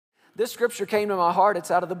This scripture came to my heart. It's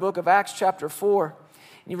out of the book of Acts chapter 4.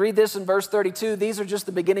 You read this in verse 32. These are just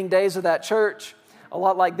the beginning days of that church. A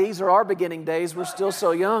lot like these are our beginning days. We're still so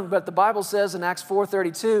young. But the Bible says in Acts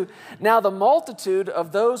 4:32, now the multitude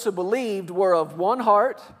of those who believed were of one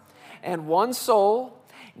heart and one soul.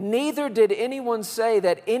 Neither did anyone say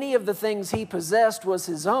that any of the things he possessed was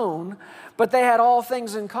his own, but they had all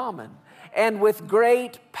things in common. And with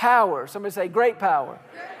great power, somebody say great power.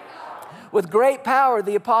 With great power,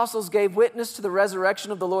 the apostles gave witness to the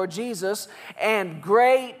resurrection of the Lord Jesus, and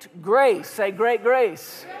great grace, say great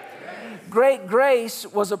grace. Great grace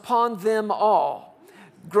was upon them all.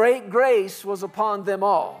 Great grace was upon them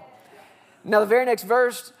all. Now the very next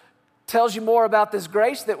verse tells you more about this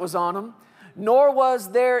grace that was on them. Nor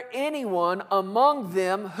was there anyone among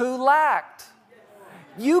them who lacked.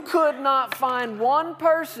 You could not find one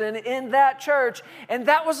person in that church, and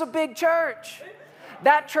that was a big church.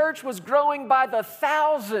 That church was growing by the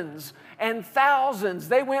thousands and thousands.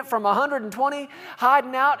 They went from 120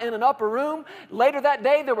 hiding out in an upper room. Later that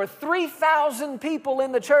day, there were 3,000 people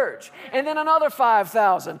in the church, and then another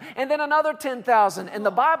 5,000, and then another 10,000. And the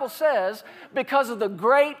Bible says, because of the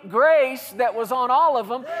great grace that was on all of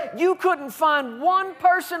them, you couldn't find one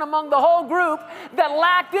person among the whole group that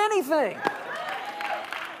lacked anything.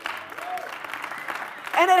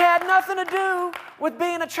 And it had nothing to do with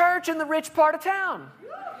being a church in the rich part of town.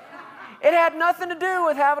 It had nothing to do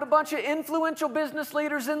with having a bunch of influential business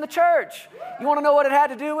leaders in the church. You want to know what it had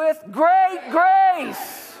to do with? Great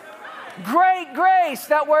grace. Great grace.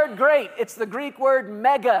 That word great, it's the Greek word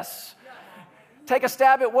megas. Take a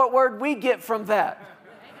stab at what word we get from that.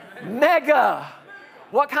 Mega.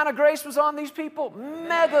 What kind of grace was on these people?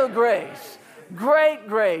 Mega grace. Great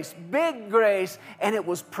grace, big grace, and it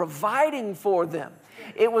was providing for them.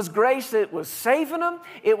 It was grace that was saving them.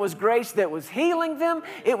 It was grace that was healing them.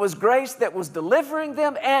 It was grace that was delivering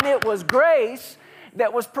them. And it was grace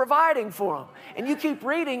that was providing for them. And you keep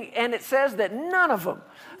reading, and it says that none of them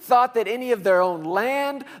thought that any of their own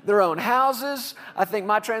land, their own houses, I think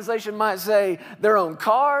my translation might say their own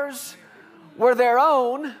cars, were their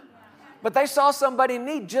own. But they saw somebody in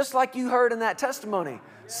need, just like you heard in that testimony.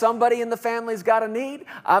 Somebody in the family's got a need.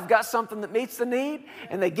 I've got something that meets the need.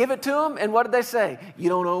 And they give it to them. And what did they say? You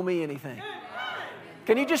don't owe me anything.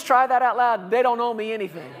 Can you just try that out loud? They don't owe me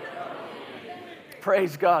anything.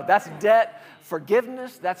 Praise God. That's debt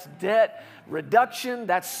forgiveness. That's debt reduction.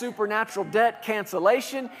 That's supernatural debt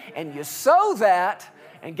cancellation. And you sow that,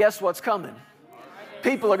 and guess what's coming?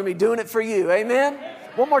 People are going to be doing it for you. Amen?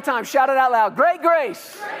 One more time. Shout it out loud. Great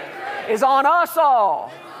grace is on us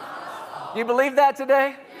all. You believe that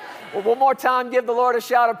today? Well, one more time, give the Lord a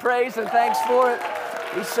shout of praise and thanks for it.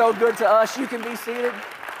 He's so good to us. You can be seated.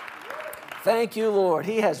 Thank you, Lord.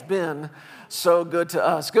 He has been so good to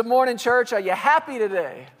us. Good morning, church. Are you happy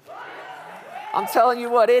today? I'm telling you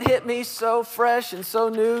what, it hit me so fresh and so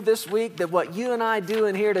new this week that what you and I do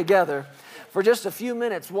in here together for just a few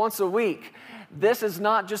minutes once a week, this is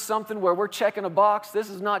not just something where we're checking a box. This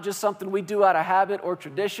is not just something we do out of habit or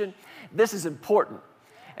tradition. This is important.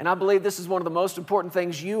 And I believe this is one of the most important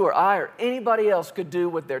things you or I or anybody else could do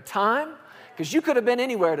with their time, because you could have been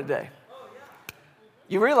anywhere today.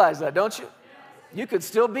 You realize that, don't you? You could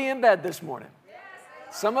still be in bed this morning.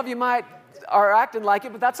 Some of you are acting like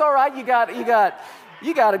it, but that's all right. You got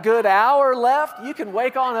a good hour left. You can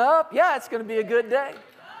wake on up. Yeah, it's going to be a good day.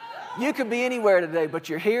 You could be anywhere today, but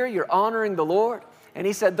you're here. You're honoring the Lord. And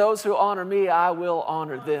He said, those who honor me, I will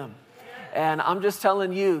honor them. And I'm just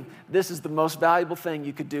telling you, this is the most valuable thing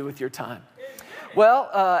you could do with your time. Well,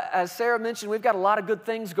 as Sarah mentioned, we've got a lot of good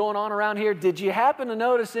things going on around here. Did you happen to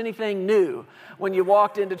notice anything new when you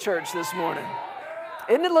walked into church this morning?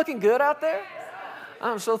 Isn't it looking good out there?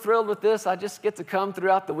 I'm so thrilled with this. I just get to come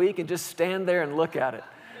throughout the week and just stand there and look at it.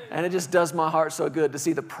 And it just does my heart so good to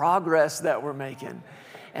see the progress that we're making.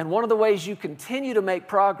 And one of the ways you continue to make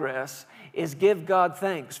progress is give God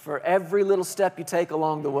thanks for every little step you take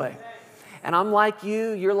along the way. And I'm like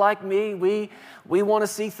you, you're like me. We want to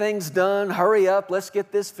see things done. Hurry up, let's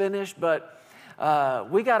get this finished. But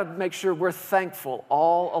we got to make sure we're thankful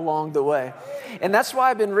all along the way. And that's why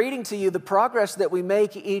I've been reading to you the progress that we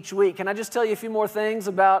make each week. Can I just tell you a few more things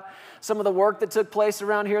about some of the work that took place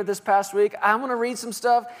around here this past week? I'm going to read some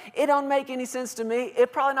stuff. It don't make any sense to me.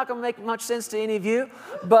 It's probably not going to make much sense to any of you,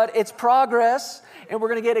 but it's progress, and we're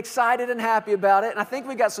going to get excited and happy about it. And I think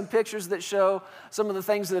we got some pictures that show some of the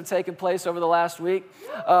things that have taken place over the last week.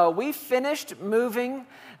 We finished moving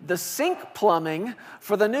the sink plumbing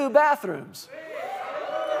for the new bathrooms.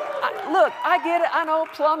 Look, I get it. I know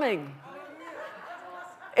plumbing.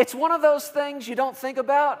 It's one of those things you don't think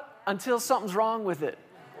about until something's wrong with it.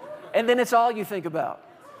 And then it's all you think about.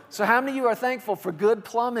 So how many of you are thankful for good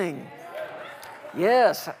plumbing?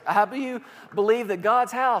 Yes. How many of you believe that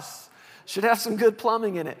God's house should have some good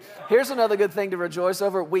plumbing in it? Here's another good thing to rejoice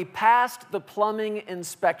over. We passed the plumbing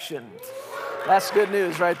inspection. That's good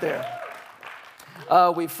news right there.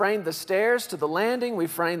 We framed the stairs to the landing. We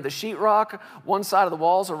framed the sheetrock, one side of the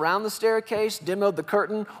walls around the staircase, demoed the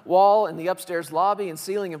curtain wall in the upstairs lobby and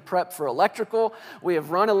ceiling, and prepped for electrical. We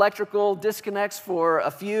have run electrical disconnects for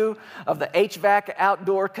a few of the HVAC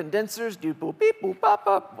outdoor condensers. Do boop, beep, boop, pop,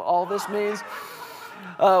 up. All this means.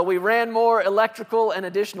 We ran more electrical and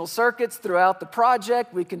additional circuits throughout the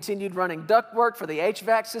project. We continued running ductwork for the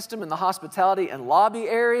HVAC system in the hospitality and lobby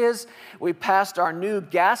areas. We passed our new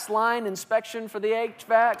gas line inspection for the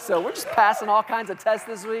HVAC. So we're just passing all kinds of tests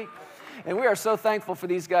this week. And we are so thankful for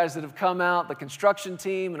these guys that have come out, the construction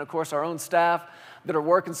team, and of course our own staff that are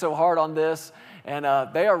working so hard on this. And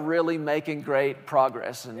they are really making great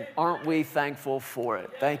progress. And aren't we thankful for it?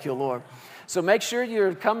 Thank you, Lord. So make sure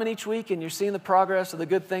you're coming each week and you're seeing the progress of the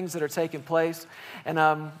good things that are taking place. And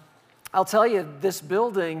I'll tell you, this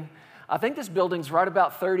building, I think this building's right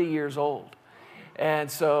about 30 years old.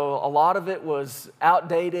 And so a lot of it was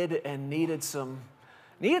outdated and needed some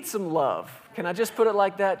love. Can I just put it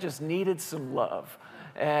like that? Just needed some love.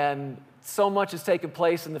 And so much has taken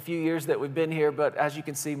place in the few years that we've been here, but as you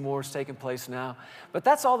can see, more is taking place now. But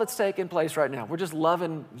that's all that's taking place right now. We're just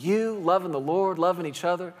loving you, loving the Lord, loving each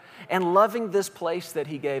other, and loving this place that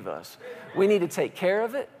He gave us. We need to take care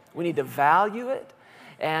of it. We need to value it.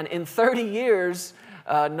 And in 30 years,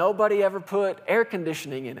 nobody ever put air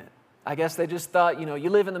conditioning in it. I guess they just thought, you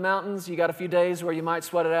live in the mountains, you got a few days where you might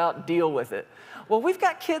sweat it out, deal with it. Well, we've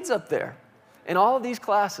got kids up there in all of these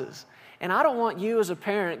classes. And I don't want you as a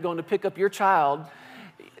parent going to pick up your child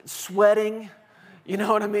sweating, you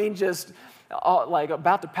know what I mean, just like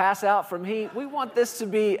about to pass out from heat. We want this to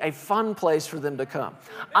be a fun place for them to come.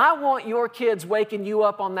 I want your kids waking you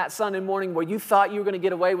up on that Sunday morning where you thought you were going to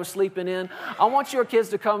get away with sleeping in. I want your kids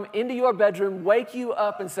to come into your bedroom, wake you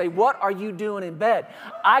up and say, "What are you doing in bed?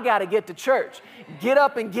 I got to get to church. Get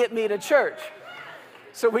up and get me to church."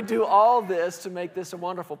 So we do all this to make this a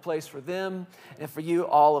wonderful place for them and for you,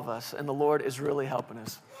 all of us. And the Lord is really helping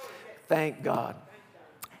us. Thank God.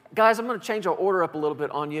 Guys, I'm going to change our order up a little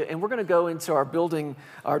bit on you, and we're going to go into our building,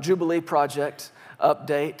 our Jubilee project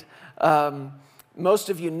update. Most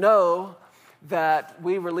of you know that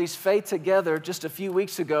we released Faith Together just a few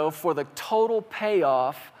weeks ago for the total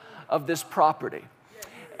payoff of this property.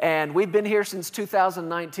 And we've been here since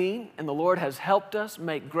 2019, and the Lord has helped us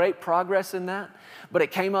make great progress in that. But it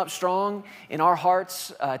came up strong in our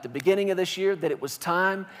hearts at the beginning of this year that it was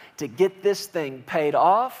time to get this thing paid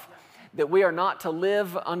off, that we are not to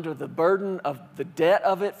live under the burden of the debt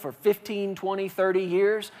of it for 15, 20, 30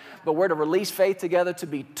 years, but we're to release Faith Together to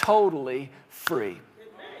be totally free.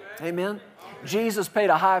 Amen? Jesus paid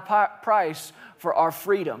a high price for our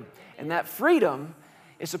freedom, and that freedom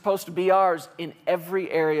is supposed to be ours in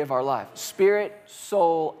every area of our life, spirit,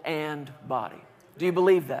 soul, and body. Do you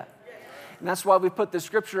believe that? And that's why we put the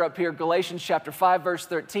scripture up here, Galatians chapter 5, verse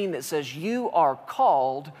 13, that says, you are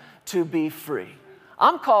called to be free.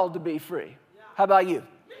 I'm called to be free. How about you?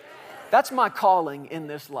 That's my calling in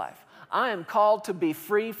this life. I am called to be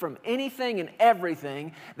free from anything and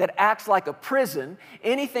everything that acts like a prison,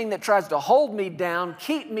 anything that tries to hold me down,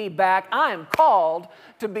 keep me back. I am called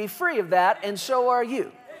to be free of that, and so are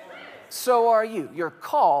you. So are you. You're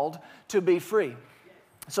called to be free.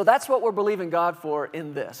 So that's what we're believing God for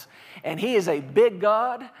in this. And He is a big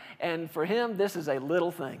God, and for Him, this is a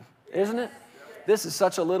little thing, isn't it? This is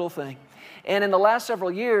such a little thing. And in the last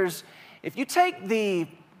several years, if you take the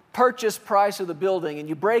purchase price of the building and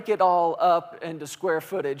you break it all up into square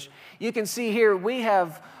footage, you can see here we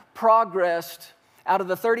have progressed, out of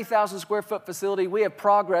the 30,000 square foot facility, we have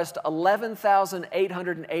progressed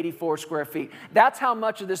 11,884 square feet. That's how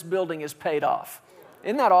much of this building is paid off.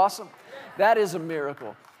 Isn't that awesome? That is a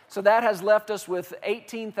miracle. So that has left us with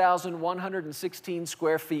 18,116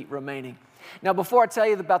 square feet remaining. Now, before I tell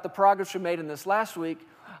you about the progress we made in this last week,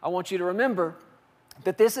 I want you to remember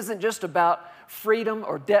that this isn't just about freedom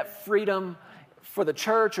or debt freedom for the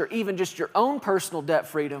church or even just your own personal debt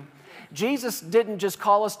freedom. Jesus didn't just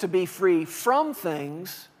call us to be free from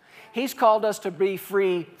things. He's called us to be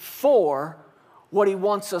free for what He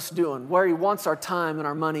wants us doing, where He wants our time and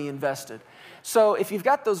our money invested. So if you've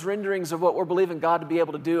got those renderings of what we're believing God to be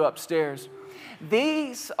able to do upstairs,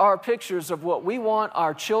 these are pictures of what we want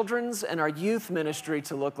our children's and our youth ministry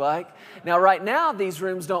to look like. Now, right now, these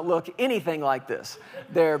rooms don't look anything like this.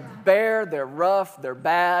 They're bare, they're rough, they're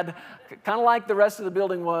bad, kind of like the rest of the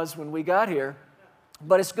building was when we got here.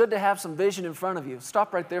 But it's good to have some vision in front of you.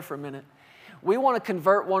 Stop right there for a minute. We want to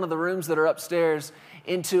convert one of the rooms that are upstairs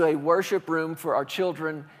into a worship room for our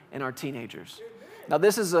children and our teenagers. Now,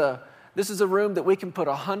 this is a room that we can put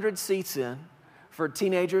 100 seats in for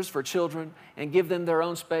teenagers, for children, and give them their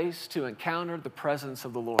own space to encounter the presence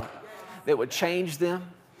of the Lord that would change them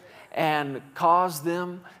and cause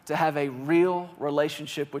them to have a real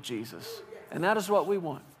relationship with Jesus. And that is what we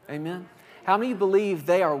want. Amen? How many believe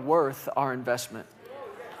they are worth our investment?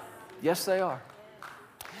 Yes, they are.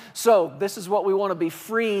 So this is what we want to be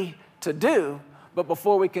free to do, but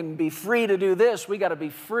before we can be free to do this, we got to be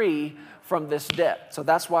free from this debt. So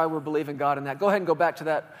that's why we're believing God in that. Go ahead and go back to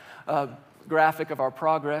that graphic of our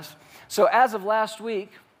progress. So as of last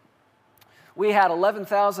week, we had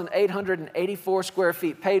 11,884 square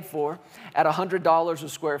feet paid for at $100 a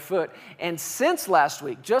square foot. And since last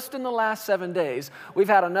week, just in the last 7 days, we've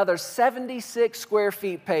had another 76 square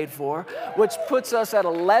feet paid for, which puts us at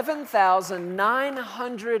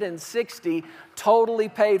 11,960 totally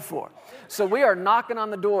paid for. So we are knocking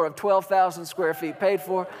on the door of 12,000 square feet paid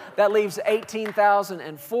for. That leaves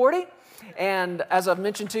 18,040. And as I've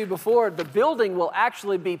mentioned to you before, the building will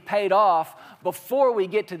actually be paid off before we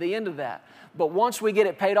get to the end of that. But once we get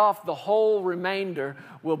it paid off, the whole remainder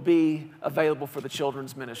will be available for the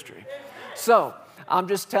children's ministry. So I'm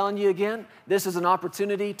just telling you again, this is an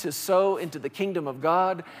opportunity to sow into the kingdom of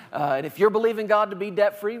God. And if you're believing God to be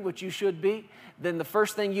debt-free, which you should be, then the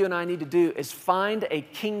first thing you and I need to do is find a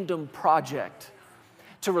kingdom project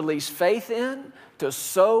to release faith in, to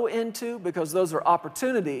sow into, because those are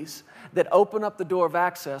opportunities that open up the door of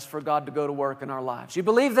access for God to go to work in our lives. You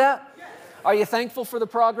believe that? Are you thankful for the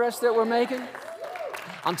progress that we're making?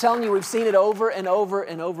 I'm telling you, we've seen it over and over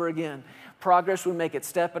and over again. Progress, we make it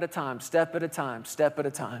step at a time, step at a time, step at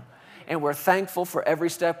a time. And we're thankful for every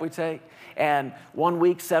step we take. And 1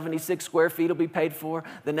 week, 76 square feet will be paid for.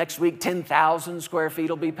 The next week, 10,000 square feet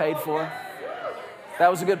will be paid for. That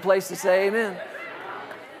was a good place to say amen.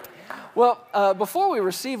 Well, before we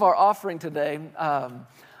receive our offering today,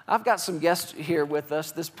 I've got some guests here with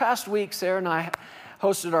us. This past week, Sarah and I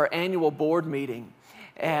hosted our annual board meeting.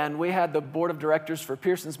 And we had the board of directors for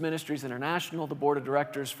Pearson's Ministries International, the board of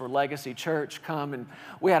directors for Legacy Church come. And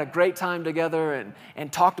we had a great time together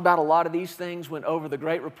and talked about a lot of these things, went over the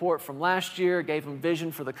great report from last year, gave them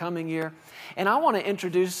vision for the coming year. And I want to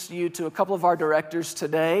introduce you to a couple of our directors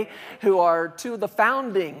today who are two of the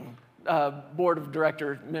founding board of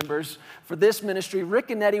director members for this ministry. Rick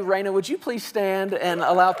and Nettie. Reyna, would you please stand and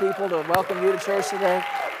allow people to welcome you to church today?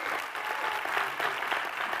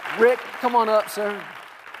 Rick, come on up, sir.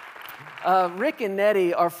 Rick and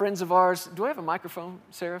Nettie are friends of ours. Do I have a microphone,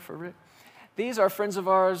 Sarah, for Rick? These are friends of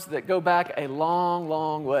ours that go back a long,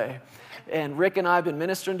 long way. And Rick and I have been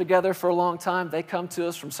ministering together for a long time. They come to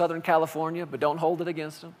us from Southern California, but don't hold it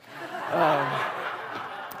against them.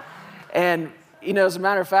 And, you know, as a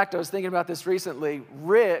matter of fact, I was thinking about this recently.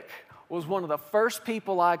 Rick was one of the first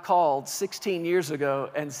people I called 16 years ago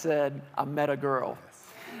and said, I met a girl.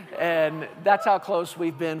 And that's how close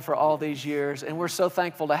we've been for all these years. And we're so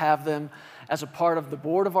thankful to have them as a part of the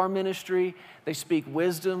board of our ministry. They speak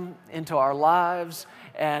wisdom into our lives,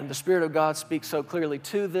 and the Spirit of God speaks so clearly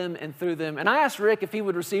to them and through them. And I asked Rick if he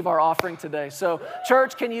would receive our offering today. So,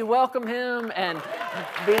 church, can you welcome him and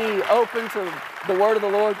be open to the word of the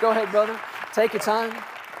Lord? Go ahead, brother. Take your time.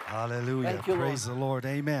 Hallelujah. Thank you, Praise Lord. the Lord.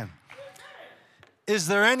 Amen. Is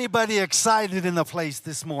there anybody excited in the place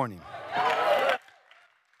this morning?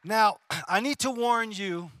 Now, I need to warn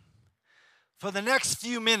you, for the next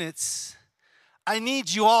few minutes, I need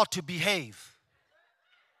you all to behave.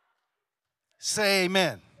 Say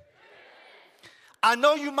amen. I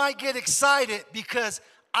know you might get excited because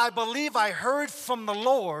I believe I heard from the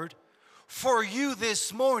Lord for you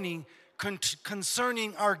this morning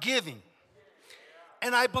concerning our giving.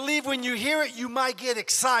 And I believe when you hear it, you might get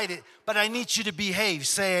excited, but I need you to behave.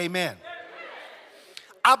 Say amen.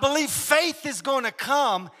 I believe faith is going to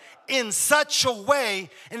come in such a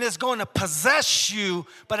way and it's going to possess you,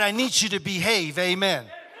 but I need you to behave. Amen.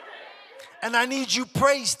 And I need you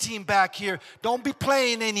praise team back here. Don't be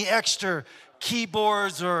playing any extra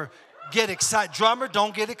keyboards or get excited. Drummer,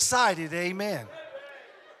 don't get excited. Amen.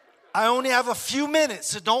 I only have a few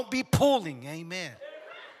minutes, so don't be pulling. Amen.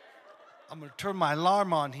 I'm going to turn my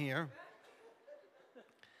alarm on here.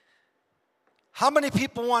 How many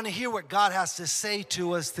people want to hear what God has to say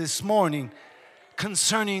to us this morning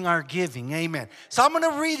concerning our giving? Amen. So I'm going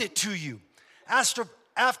to read it to you. After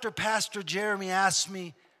Pastor Jeremy asked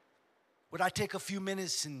me, would I take a few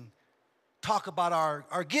minutes and talk about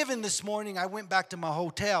our giving this morning, I went back to my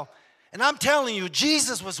hotel. And I'm telling you,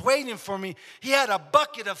 Jesus was waiting for me. He had a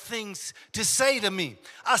bucket of things to say to me.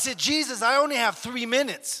 I said, Jesus, I only have 3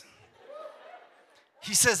 minutes.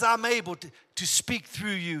 He says, I'm able to speak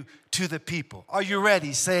through you to the people. Are you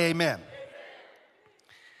ready? Say amen.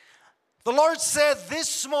 The Lord said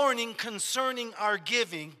this morning concerning our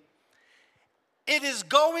giving, it is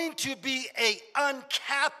going to be an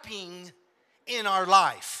uncapping in our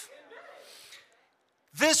life.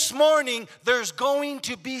 This morning, there's going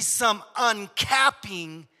to be some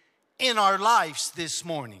uncapping in our lives this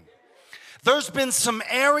morning. There's been some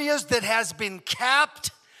areas that has been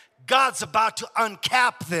capped. God's about to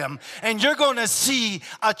uncap them, and you're going to see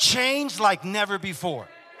a change like never before.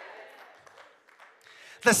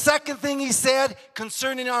 The second thing he said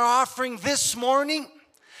concerning our offering this morning,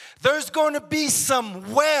 there's going to be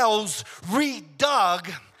some wells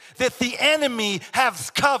redug that the enemy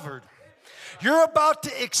has covered. You're about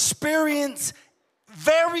to experience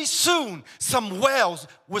very soon some wells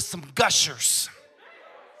with some gushers.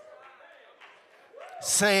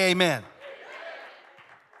 Say amen.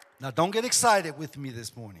 Now, don't get excited with me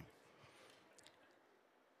this morning.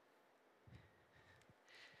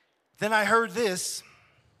 Then I heard this,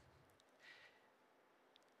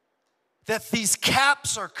 that these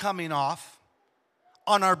caps are coming off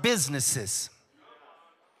on our businesses.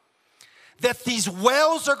 That these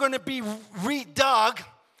wells are going to be redug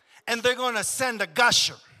and they're going to send a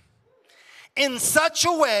gusher in such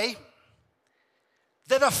a way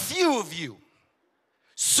that a few of you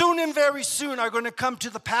soon and very soon are going to come to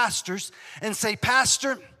the pastors and say,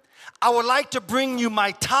 Pastor, I would like to bring you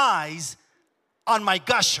my tithes on my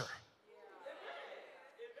gusher.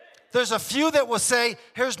 There's a few that will say,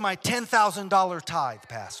 here's my $10,000 tithe,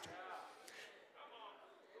 Pastor.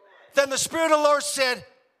 Then the Spirit of the Lord said,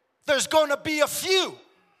 there's going to be a few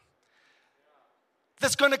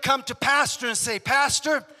that's going to come to Pastor and say,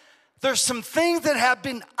 Pastor, there's some things that have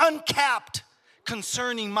been uncapped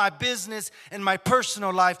concerning my business and my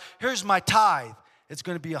personal life. Here's my tithe. It's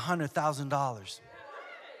going to be $100,000.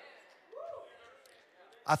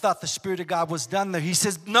 I thought the Spirit of God was done there. He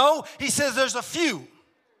says, no. He says there's a few.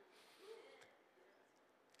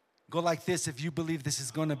 Go like this if you believe this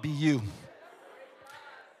is going to be you.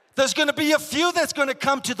 There's going to be a few that's going to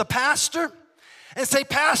come to the pastor and say,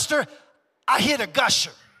 Pastor, I hit a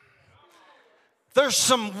gusher. There's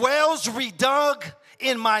some wells redug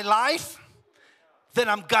in my life that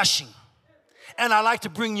I'm gushing. And I'd like to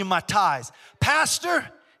bring you my tithes. Pastor,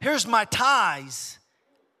 here's my tithes.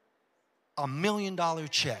 $1 million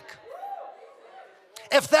check.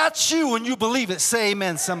 If that's you and you believe it, say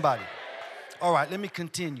amen, somebody. All right, let me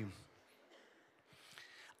continue.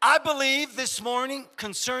 I believe this morning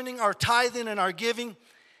concerning our tithing and our giving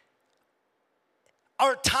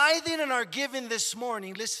and our giving this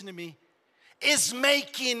morning, listen to me, is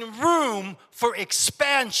making room for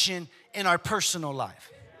expansion in our personal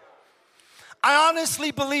life. I honestly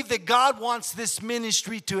believe that God wants this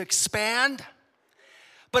ministry to expand,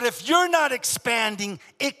 but if you're not expanding,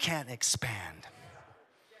 it can't expand.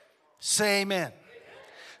 Say amen.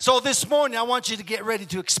 So this morning, I want you to get ready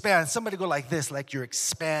to expand. Somebody go like this, like you're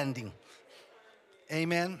expanding.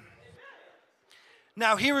 Amen.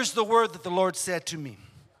 Now, here is the word that the Lord said to me.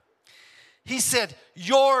 He said,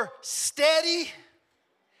 your steady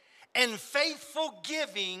and faithful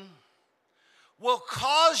giving will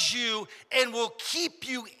cause you and will keep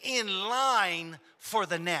you in line for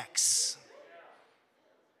the next.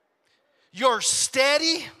 Your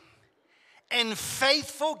steady and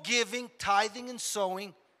faithful giving, tithing and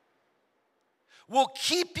sowing, will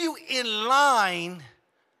keep you in line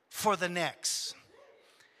for the next.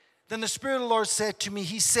 Then the Spirit of the Lord said to me,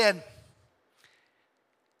 he said,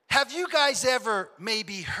 have you guys ever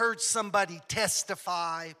maybe heard somebody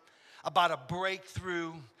testify about a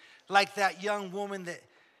breakthrough, like that young woman that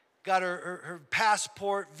got her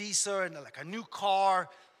passport, visa, and like a new car?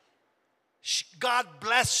 God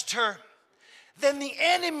blessed her. Then the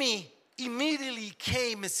enemy immediately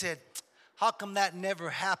came and said, how come that never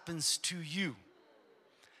happens to you?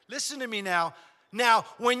 Listen to me now. Now,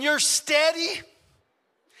 when you're steady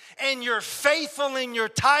and you're faithful in your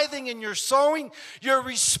tithing and your sowing, your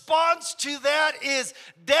response to that is,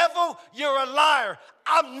 devil, you're a liar.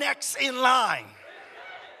 I'm next in line.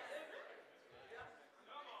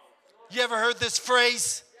 You ever heard this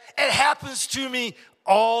phrase? It happens to me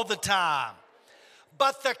all the time.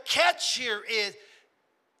 But the catch here is,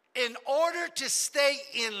 in order to stay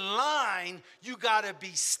in line, you got to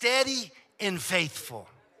be steady and faithful.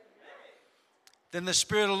 Then the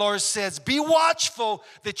Spirit of the Lord says, be watchful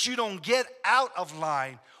that you don't get out of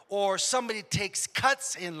line or somebody takes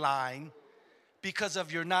cuts in line because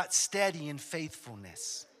of your not steady in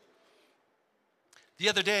faithfulness. The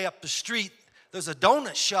other day up the street, there's a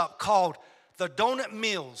donut shop called the Donut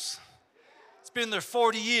Mills. It's been there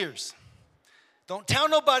 40 years. Don't tell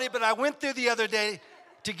nobody, but I went there the other day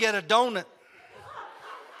to get a donut.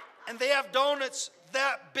 And they have donuts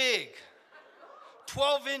that big,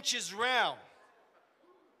 12 inches round.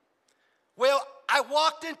 Well, I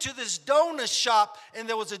walked into this donut shop, and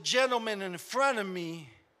there was a gentleman in front of me.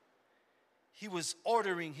 He was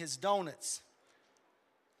ordering his donuts.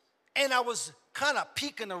 And I was kind of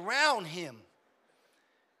peeking around him.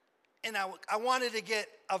 And I wanted to get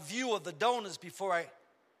a view of the donuts before I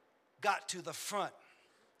got to the front.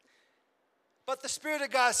 But the Spirit of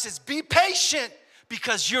God says, be patient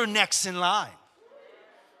because you're next in line.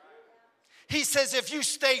 He says, if you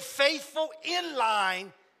stay faithful in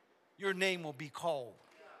line, your name will be called.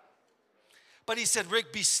 But he said,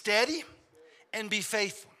 Rick, be steady and be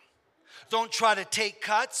faithful. Don't try to take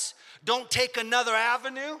cuts. Don't take another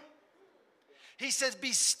avenue. He says,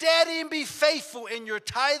 be steady and be faithful in your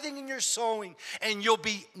tithing and your sowing, and you'll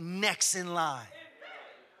be next in line.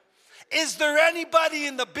 Is there anybody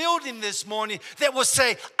in the building this morning that will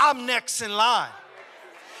say, I'm next in line?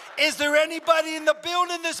 Is there anybody in the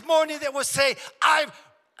building this morning that will say, I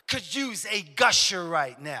could use a gusher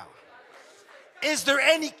right now? Is there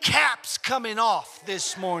any caps coming off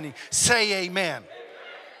this morning? Say amen.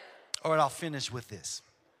 All right, I'll finish with this.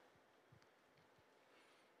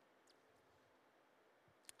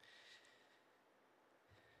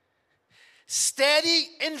 Steady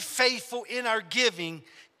and faithful in our giving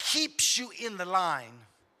keeps you in the line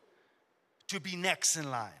to be next in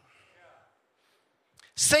line.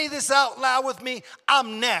 Say this out loud with me.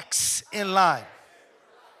 I'm next in line.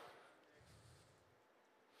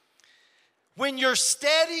 When you're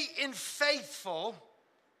steady and faithful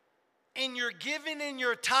in your giving and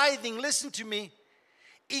your tithing, listen to me,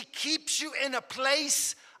 it keeps you in a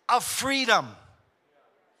place of freedom.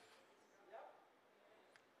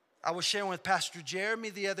 I was sharing with Pastor Jeremy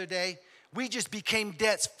the other day. We just became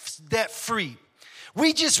debt-free.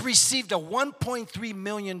 We just received a $1.3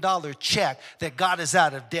 million check that got us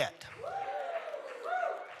out of debt.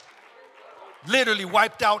 Literally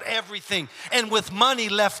wiped out everything, and with money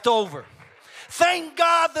left over. Thank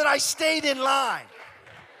God that I stayed in line.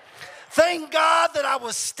 Thank God that I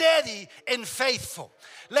was steady and faithful.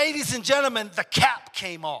 Ladies and gentlemen, the cap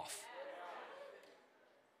came off.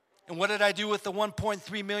 And what did I do with the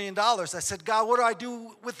 $1.3 million? I said, God, what do I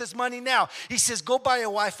do with this money now? He says, go buy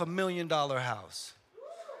your wife $1 million house.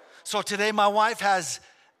 So today my wife has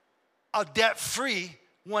a debt-free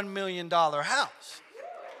 $1 million house.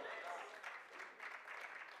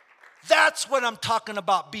 That's what I'm talking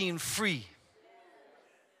about, being free.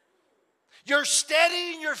 Your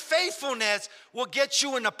steady and your faithfulness will get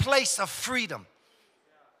you in a place of freedom.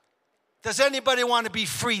 Does anybody want to be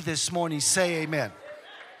free this morning? Say amen.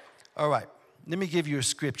 All right, let me give you a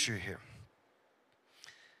scripture here.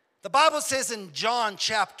 The Bible says in John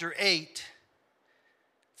chapter 8,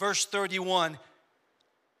 verse 31,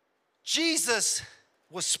 Jesus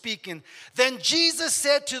was speaking. Then Jesus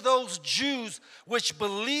said to those Jews which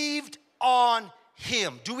believed on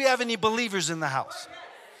him. Do we have any believers in the house?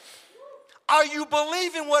 Are you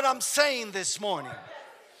believing what I'm saying this morning?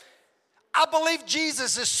 I believe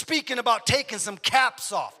Jesus is speaking about taking some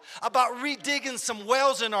caps off, about redigging some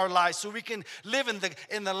wells in our lives so we can live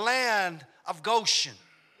in the land of Goshen,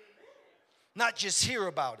 not just hear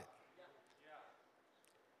about it.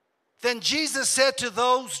 Then Jesus said to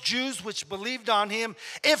those Jews which believed on him,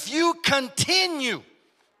 if you continue,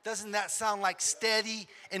 doesn't that sound like steady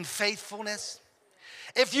and faithfulness?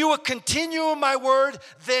 If you will continue in my word,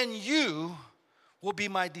 then you will be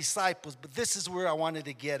my disciples. But this is where I wanted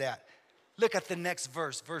to get at. Look at the next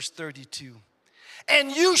verse, verse 32.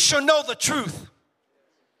 And you shall know the truth,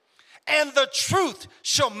 and the truth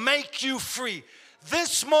shall make you free.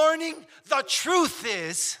 This morning, the truth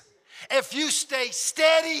is, if you stay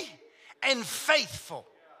steady and faithful,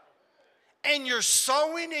 and you're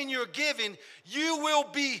sowing and you're giving, you will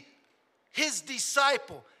be his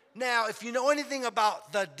disciple. Now, if you know anything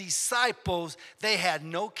about the disciples, they had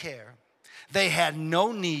no care. They had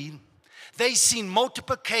no need. They seen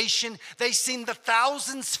multiplication. They seen the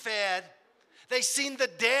thousands fed. They seen the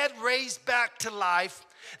dead raised back to life.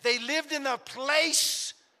 They lived in a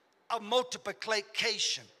place of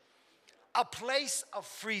multiplication, a place of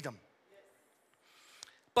freedom.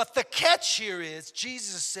 But the catch here is,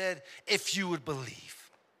 Jesus said, if you would believe,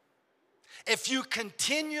 if you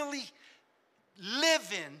continually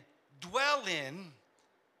live in, dwell in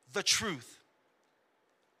the truth,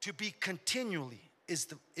 to be continually is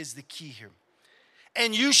the key here.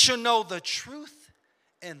 And you shall know the truth,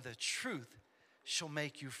 and the truth shall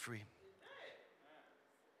make you free.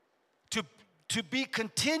 To be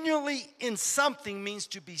continually in something means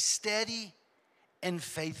to be steady and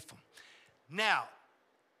faithful. Now,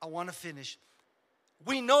 I want to finish.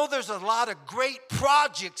 We know there's a lot of great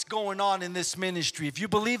projects going on in this ministry. If you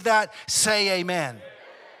believe that, say amen.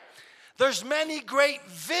 There's many great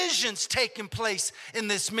visions taking place in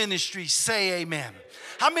this ministry. Say amen.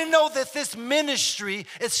 How many know that this ministry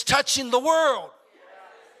is touching the world?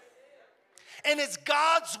 And it's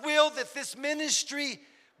God's will that this ministry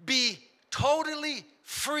be totally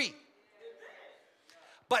free.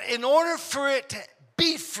 But in order for it to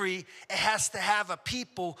be free, it has to have a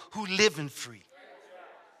people who live in free.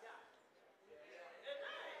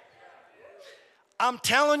 I'm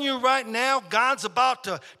telling you right now, God's about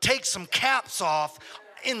to take some caps off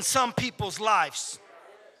in some people's lives.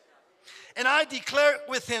 And I declare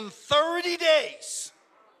within 30 days,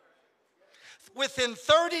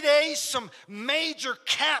 some major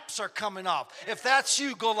caps are coming off. If that's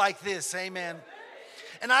you, go like this, amen.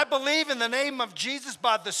 And I believe in the name of Jesus,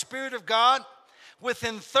 by the Spirit of God,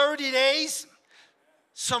 within 30 days,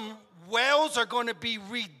 some wells are going to be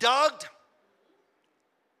redug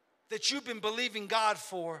that you've been believing God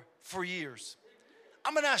for years.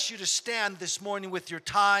 I'm going to ask you to stand this morning with your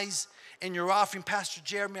tithes and your offering. Pastor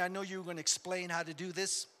Jeremy, I know you were going to explain how to do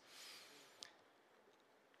this.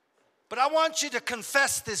 But I want you to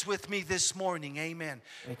confess this with me this morning. Amen.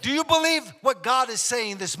 Do you believe what God is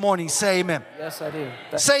saying this morning? Say amen. Yes, I do.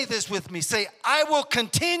 Say this with me. Say, I will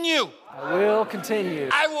continue. I will continue.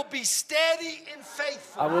 I will be steady and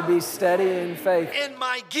faithful. I will be steady in faith. In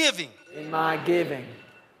my giving. In my giving.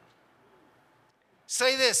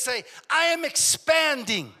 Say this. Say, I am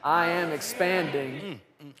expanding. I am expanding.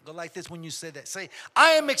 Go like this when you say that. Say,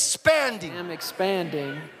 I am expanding. I am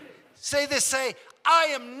expanding. Say this. Say,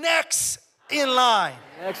 I am next in line.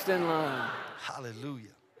 Next in line.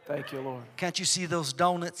 Hallelujah. Thank you, Lord. Can't you see those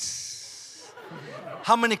donuts?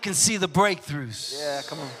 How many can see the breakthroughs? Yeah,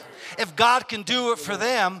 come on. If God can do it for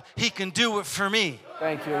them, He can do it for me.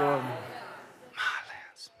 Thank you, Lord.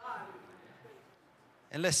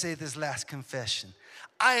 And let's say this last confession.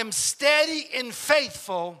 I am steady and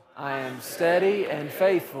faithful. I am steady and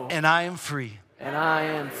faithful. And I am free. And I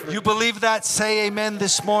am free. You believe that? Say amen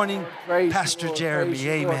this morning. Praise Pastor Lord, Jeremy,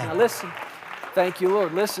 amen. Now listen. Thank you,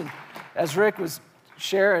 Lord. Listen, as Rick was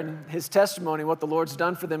sharing his testimony, what the Lord's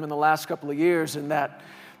done for them in the last couple of years and that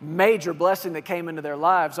major blessing that came into their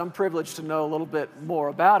lives, I'm privileged to know a little bit more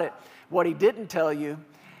about it. What he didn't tell you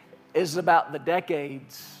is about the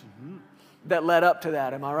decades that led up to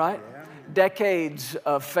that. Am I right? Yeah. Decades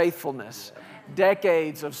of faithfulness,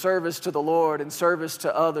 decades of service to the Lord and service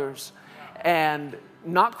to others, and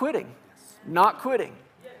not quitting,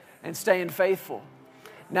 and staying faithful.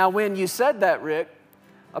 Now, when you said that, Rick,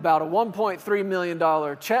 about a $1.3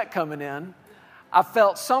 million check coming in, I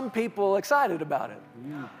felt some people excited about it.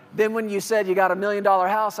 Then when you said you got $1 million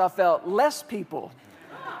house, I felt less people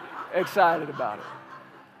excited about it.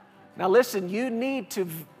 Now listen, you need to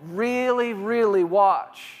really, really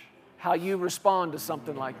watch how you respond to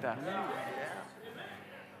something like that.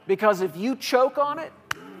 Because if you choke on it,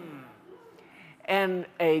 and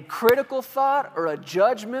a critical thought or a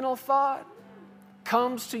judgmental thought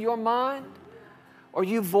comes to your mind, or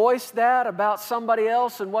you voice that about somebody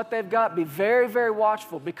else and what they've got, be very, very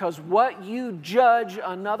watchful, because what you judge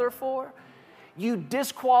another for, you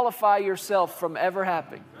disqualify yourself from ever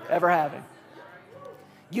having.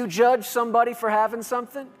 You judge somebody for having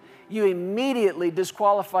something, you immediately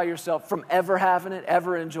disqualify yourself from ever having it,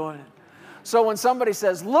 ever enjoying it. So when somebody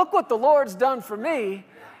says, look what the Lord's done for me,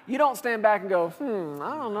 you don't stand back and go,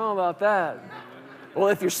 I don't know about that. Well,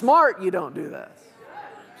 if you're smart, you don't do that.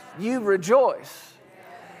 You rejoice.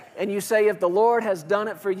 And you say, if the Lord has done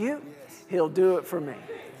it for you, He'll do it for me.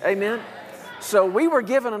 Amen? So we were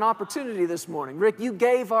given an opportunity this morning. Rick, you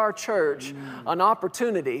gave our church an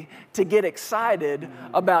opportunity to get excited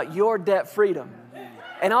about your debt freedom.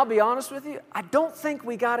 And I'll be honest with you, I don't think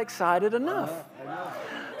we got excited enough.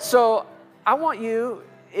 So I want you,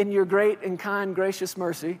 in your great and kind, gracious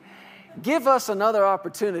mercy, give us another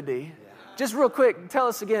opportunity. Just real quick, tell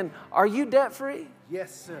us again, are you debt free?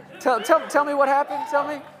 Yes, sir. Tell me what happened. Tell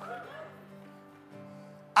me.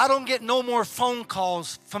 I don't get no more phone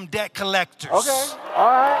calls from debt collectors. Okay. All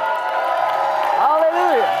right.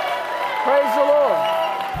 Hallelujah. Praise the Lord.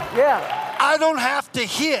 Yeah. I don't have to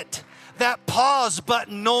hit that pause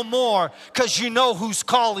button no more, because you know who's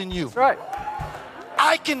calling you. That's right.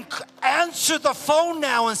 I can answer the phone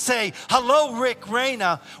now and say, hello, Rick,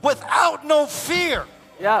 Reyna, without no fear.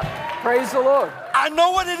 Yeah. Praise the Lord. I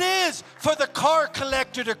know what it is for the car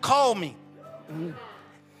collector to call me.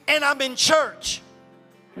 And I'm in church.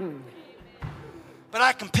 But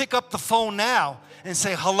I can pick up the phone now and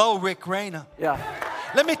say, hello, Rick, Reyna. Yeah.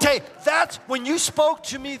 Let me tell you, that's when you spoke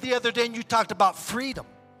to me the other day and you talked about freedom.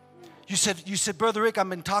 You said, Brother Rick, I've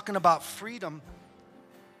been talking about freedom.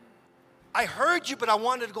 I heard you, but I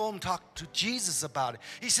wanted to go and talk to Jesus about it.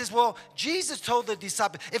 He says, well, Jesus told the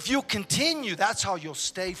disciples, if you continue, that's how you'll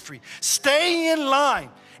stay free. Stay in line.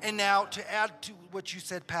 And now to add to what you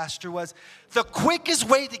said, Pastor, was the quickest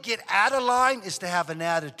way to get out of line is to have an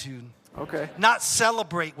attitude. Okay. Not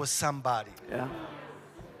celebrate with somebody. Yeah.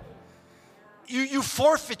 You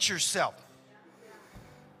forfeit yourself.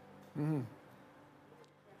 Mm-hmm.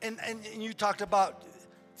 And you talked about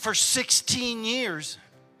for 16 years,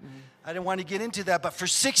 I didn't want to get into that, but for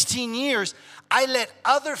 16 years, I let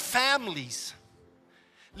other families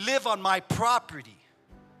live on my property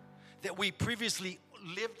that we previously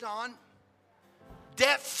lived on,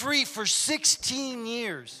 debt-free for 16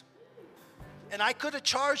 years. And I could have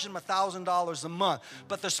charged them $1,000 a month,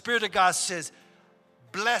 but the Spirit of God says,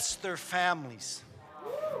 bless their families.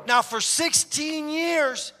 Now, for 16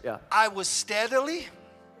 years, I was steadily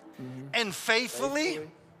and faithfully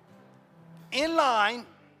in line.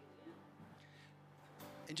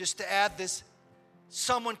 And just to add this,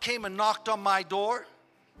 someone came and knocked on my door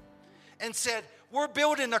and said, we're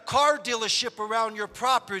building a car dealership around your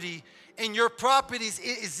property, and your property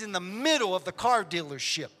is in the middle of the car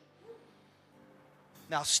dealership.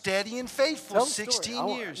 Now, steady and faithful, 16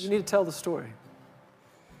 years. You need to tell the story.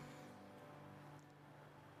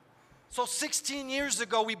 So 16 years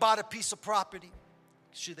ago, we bought a piece of property.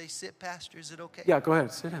 Should they sit, Pastor? Is it okay? Yeah, go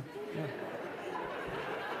ahead. Sit down. Yeah.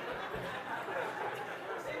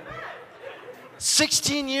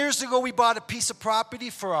 16 years ago, we bought a piece of property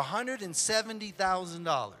for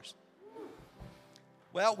 $170,000.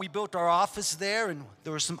 Well, we built our office there, and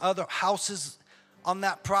there were some other houses on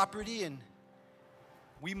that property, and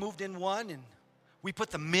we moved in one, and we put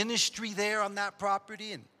the ministry there on that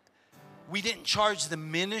property, and we didn't charge the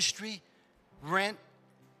ministry rent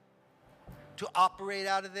to operate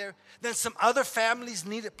out of there. Then some other families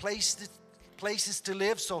needed places to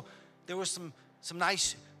live, so there were some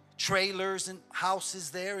nice trailers and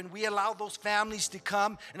houses there, and we allowed those families to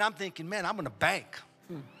come. And I'm thinking, man, I'm in a bank.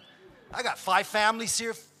 I got 5 families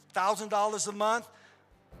here, $1,000 a month,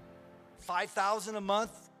 $5,000 a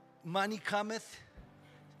month, money cometh.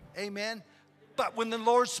 Amen. But when the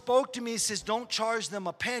Lord spoke to me, He says, don't charge them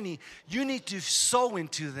a penny. You need to sow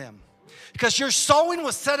into them, because your sowing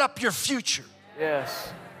will set up your future.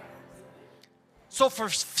 Yes. So for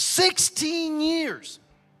 16 years,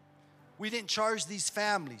 we didn't charge these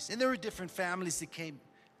families. And there were different families that came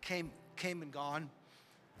and gone.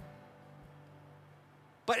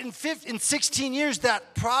 But in 16 years,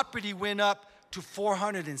 that property went up to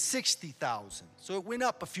 $460,000. So it went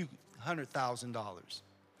up a few $100,000.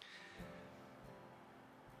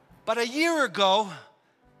 But a year ago,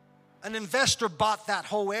 an investor bought that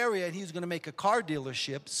whole area, and he was going to make a car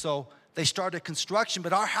dealership. So they started construction,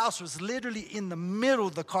 but our house was literally in the middle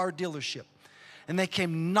of the car dealership. And they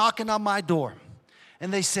came knocking on my door.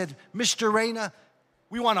 And they said, Mr. Reyna,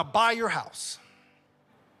 we want to buy your house.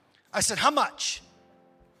 I said, how much?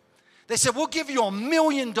 They said, we'll give you $1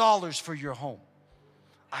 million for your home.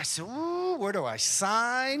 I said, ooh, where do I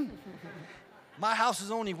sign? My house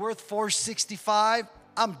is only worth $465.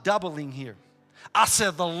 I'm doubling here. I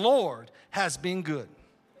said, the Lord has been good.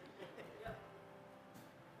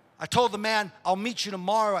 I told the man, I'll meet you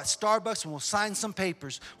tomorrow at Starbucks and we'll sign some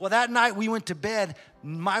papers. Well, that night we went to bed.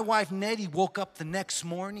 My wife, Nettie, woke up the next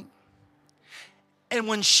morning. And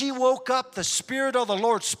when she woke up, the Spirit of the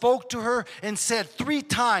Lord spoke to her and said 3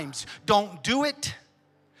 times, don't do it,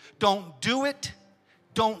 don't do it,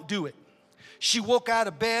 don't do it. She woke out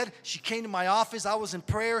of bed. She came to my office. I was in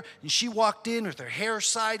prayer, and she walked in with her hair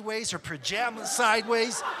sideways, her pajamas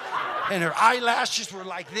sideways, and her eyelashes were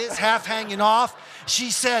like this, half hanging off.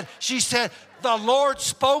 She said, the Lord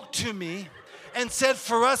spoke to me and said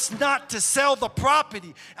for us not to sell the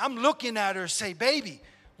property. I'm looking at her and say, baby,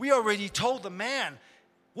 we already told the man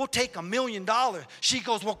we'll take $1 million. She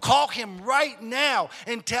goes, well, call him right now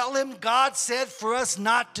and tell him God said for us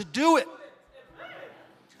not to do it.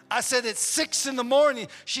 I said, it's 6 in the morning.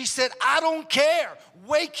 She said, I don't care.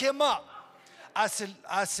 Wake him up. I said,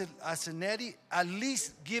 Nettie, at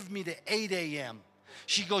least give me to 8 a.m.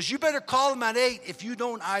 She goes, you better call him at 8. If you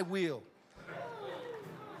don't, I will.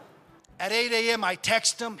 At 8 a.m., I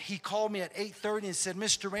text him. He called me at 8:30 and said,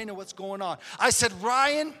 Mr. Reyna, what's going on? I said,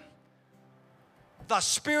 Ryan, the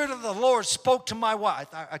Spirit of the Lord spoke to my wife.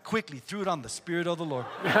 I quickly threw it on the Spirit of the Lord.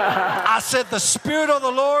 I said, the Spirit of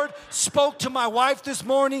the Lord spoke to my wife this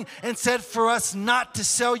morning and said for us not to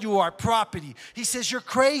sell you our property. He says, you're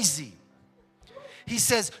crazy. he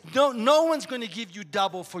says, no one's going to give you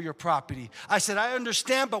double for your property. I said, I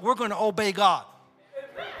understand, but we're going to obey God.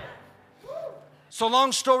 So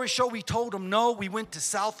long story short, we told him no. We went to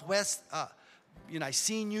Southwest. I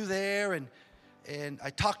seen you there, and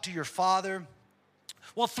I talked to your father.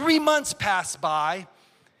 Well, 3 months passed by,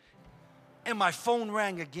 and my phone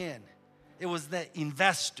rang again. It was the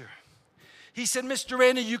investor. He said, Mr.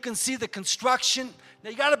 Reyna, you can see the construction. Now,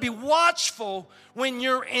 you got to be watchful when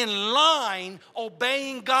you're in line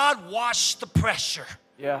obeying God. Watch the pressure.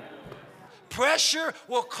 Yeah. Pressure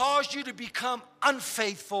will cause you to become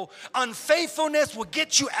unfaithful. Unfaithfulness will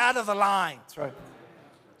get you out of the line. That's right.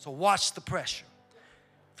 So watch the pressure.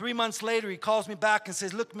 3 months later, he calls me back and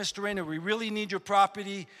says, look, Mr. Reyna, we really need your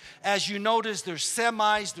property. As you notice, there's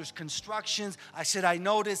semis, there's constructions. I said, I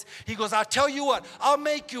noticed. He goes, I'll tell you what, I'll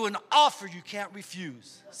make you an offer you can't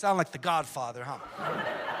refuse. Sound like the Godfather, huh?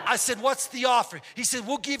 I said, what's the offer? He said,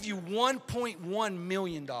 we'll give you $1.1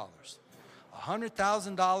 million.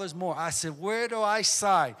 $100,000 more. I said, where do I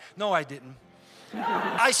sign? No, I didn't.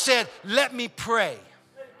 I said, let me pray.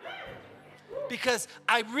 Because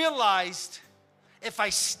I realized if I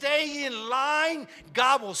stay in line,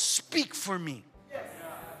 God will speak for me.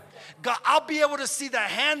 God, I'll be able to see the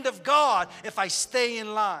hand of God if I stay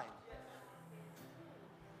in line.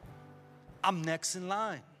 I'm next in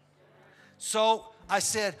line. So I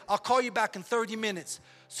said, I'll call you back in 30 minutes.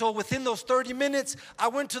 So within those 30 minutes, I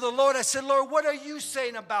went to the Lord. I said, Lord, what are you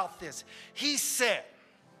saying about this? He said,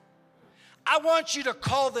 I want you to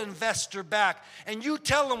call the investor back and you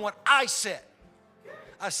tell him what I said.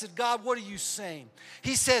 I said, God, what are you saying?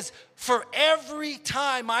 He says, for every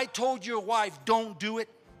time I told your wife, don't do it,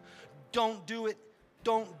 don't do it,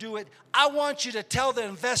 don't do it, I want you to tell the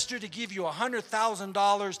investor to give you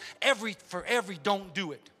 $100,000 for every don't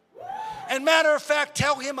do it. And matter of fact,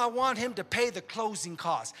 tell him I want him to pay the closing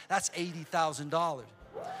costs. That's $80,000.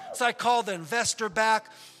 So I called the investor back.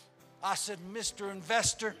 I said, Mr.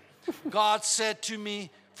 Investor, God said to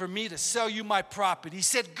me, for me to sell you my property. He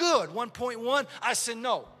said, good, 1.1. I said,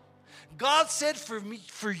 no. God said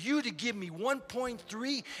for you to give me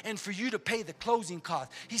 1.3 and for you to pay the closing cost.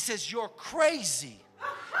 He says, you're crazy.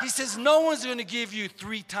 He says, no one's going to give you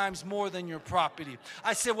 3 times more than your property.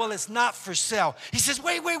 I said, well, it's not for sale. He says,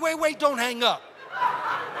 wait, don't hang up.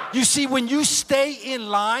 You see, when you stay in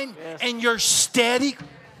line and you're steady.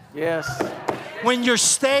 Yes. When you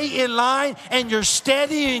stay in line and you're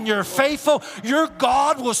steady and you're faithful, your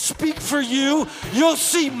God will speak for you. You'll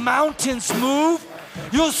see mountains move.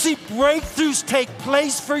 You'll see breakthroughs take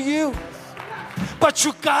place for you. But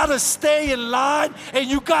you got to stay in line and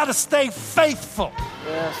you got to stay faithful.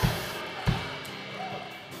 Yes.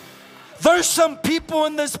 There's some people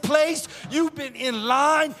in this place, you've been in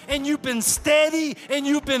line and you've been steady and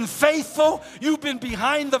you've been faithful. You've been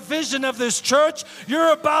behind the vision of this church.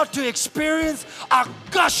 You're about to experience a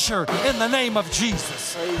gusher in the name of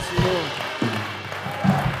Jesus. Praise the Lord.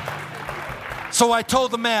 So I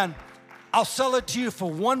told the man, I'll sell it to you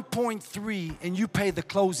for 1.3 and you pay the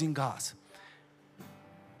closing costs.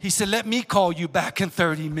 He said, let me call you back in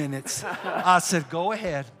 30 minutes. I said, go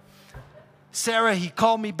ahead. Sarah, he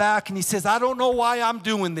called me back and he says, I don't know why I'm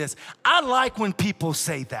doing this. I like when people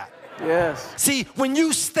say that. Yes. See, when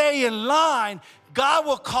you stay in line, God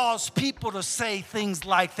will cause people to say things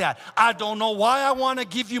like that. I don't know why I want to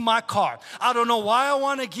give you my car. I don't know why I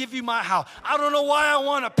want to give you my house. I don't know why I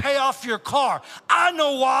want to pay off your car. I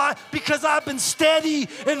know why, because I've been steady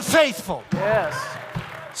and faithful. Yes.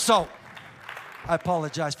 So, I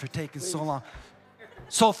apologize for taking so long.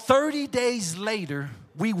 So 30 days later,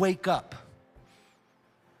 we wake up.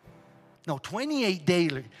 No, 28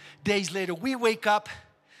 days later, we wake up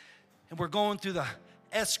and we're going through the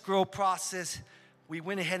escrow process. We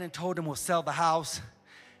went ahead and told him we'll sell the house.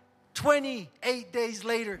 28 days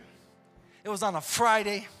later, it was on a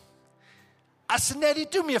Friday. I said, Nettie,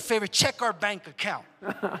 do me a favor, check our bank account.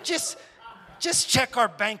 Just check our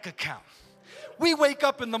bank account. We wake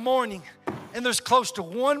up in the morning and there's close to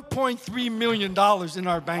 $1.3 million in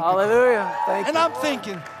our bank account. Hallelujah. Thank you. And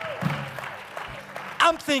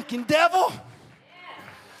I'm thinking, devil,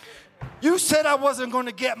 you said I wasn't going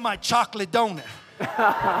to get my chocolate donut.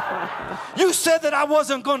 You said that I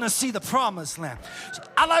wasn't going to see the promised land.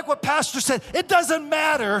 I like what Pastor said. It doesn't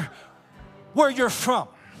matter where you're from.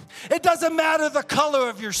 It doesn't matter the color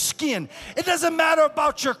of your skin. It doesn't matter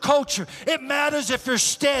about your culture. It matters if you're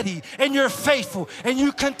steady and you're faithful and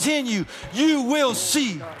you continue. You will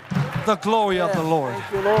see the glory of the Lord.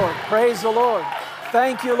 Thank you, Lord. Praise the Lord.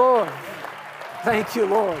 Thank you, Lord. Thank you,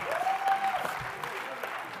 Lord.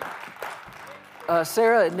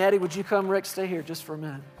 Sarah and Nettie, would you come? Rick, stay here just for a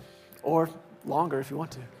minute. Or longer if you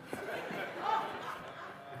want to.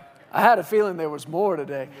 I had a feeling there was more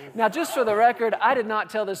today. Now, just for the record, I did not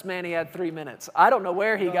tell this man he had 3 minutes. I don't know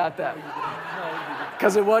where he got that,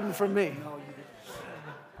 because it wasn't from me.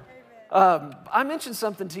 I mentioned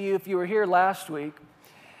something to you if you were here last week,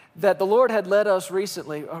 that the Lord had led us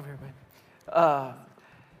recently. Over here, baby. How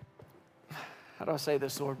do I say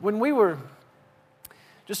this, Lord? When we were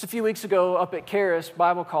just a few weeks ago up at Charis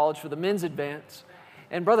Bible College for the men's advance,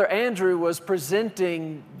 and Brother Andrew was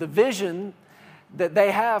presenting the vision that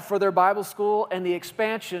they have for their Bible school and the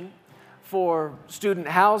expansion for student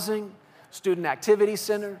housing, student activity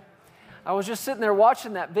center. I was just sitting there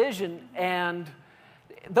watching that vision, and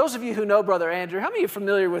those of you who know Brother Andrew, how many of you are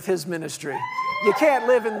familiar with his ministry? You can't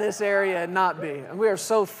live in this area and not be. And we are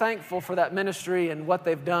so thankful for that ministry and what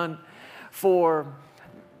they've done for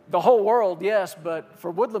the whole world, yes, but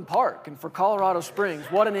for Woodland Park and for Colorado Springs.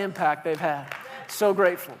 What an impact they've had. So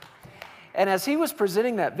grateful. And as he was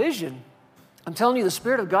presenting that vision, I'm telling you, the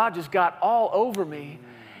Spirit of God just got all over me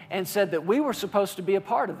and said that we were supposed to be a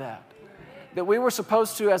part of that. That we were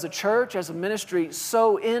supposed to, as a church, as a ministry,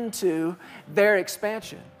 sow into their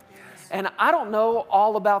expansion. And I don't know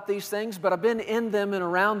all about these things, but I've been in them and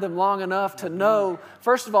around them long enough to know,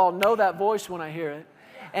 first of all, know that voice when I hear it,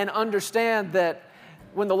 and understand that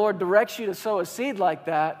when the Lord directs you to sow a seed like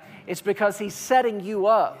that, it's because He's setting you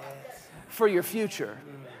up for your future.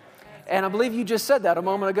 And I believe you just said that a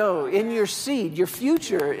moment ago. In your seed, your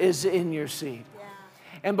future is in your seed.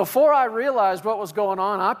 And before I realized what was going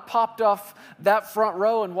on, I popped off that front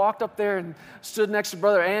row and walked up there and stood next to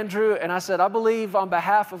Brother Andrew. And I said, I believe on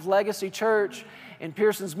behalf of Legacy Church and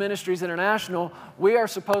Pearson's Ministries International, we are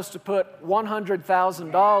supposed to put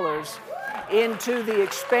 $100,000 into the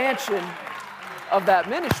expansion of that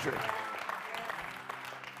ministry.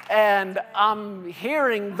 And I'm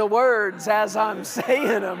hearing the words as I'm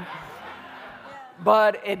saying them,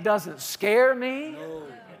 but it doesn't scare me.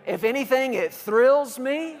 If anything, it thrills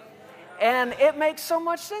me, and it makes so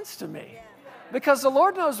much sense to me because the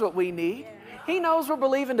Lord knows what we need. He knows we're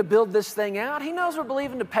believing to build this thing out. He knows we're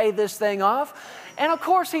believing to pay this thing off. And of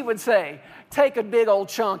course He would say, take a big old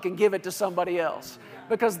chunk and give it to somebody else,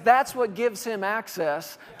 because that's what gives Him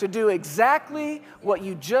access to do exactly what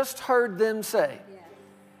you just heard them say.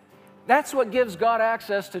 That's what gives God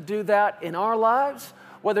access to do that in our lives,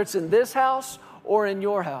 whether it's in this house or in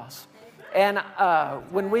your house. And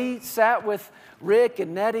when we sat with Rick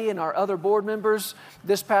and Nettie and our other board members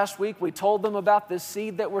this past week, we told them about this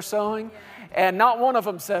seed that we're sowing. And not one of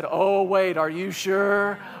them said, oh, wait, are you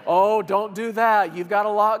sure? Oh, don't do that. You've got a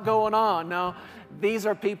lot going on. No, these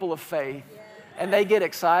are people of faith. And they get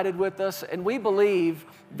excited with us. And we believe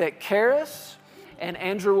that Charis and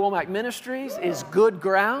Andrew Womack Ministries is good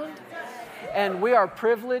ground. And we are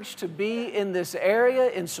privileged to be in this area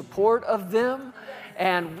in support of them.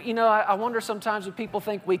 And, you know, I wonder sometimes if people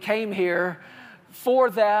think we came here for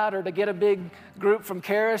that or to get a big group from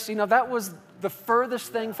Charis. You know, that was the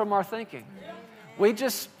furthest thing from our thinking. We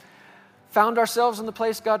just found ourselves in the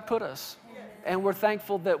place God put us. And we're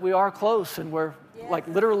thankful that we are close and we're like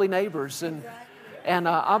literally neighbors. And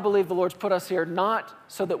I believe the Lord's put us here not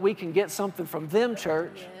so that we can get something from them,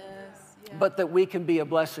 church, but that we can be a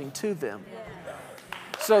blessing to them.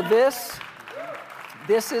 So this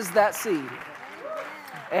is that seed.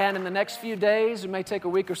 And in the next few days, it may take a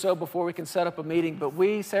week or so before we can set up a meeting, but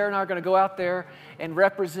Sarah and I are going to go out there and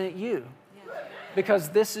represent you because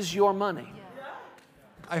this is your money.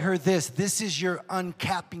 I heard this. This is your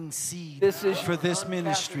uncapping seed for this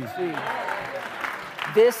ministry. Seed.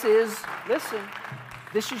 This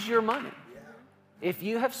is your money. If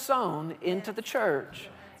you have sown into the church,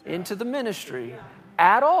 into the ministry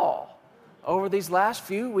at all over these last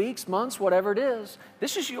few weeks, months, whatever it is,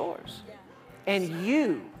 this is yours. And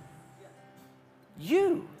you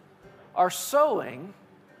are sowing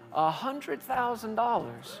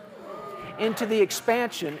 $100,000 into the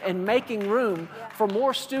expansion and making room for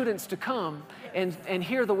more students to come and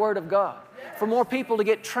hear the Word of God, for more people to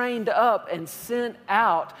get trained up and sent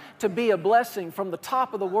out to be a blessing from the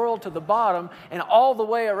top of the world to the bottom and all the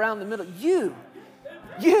way around the middle. You,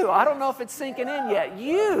 I don't know if it's sinking in yet.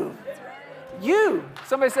 You,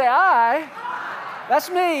 somebody say,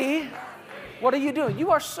 that's me. What are you doing?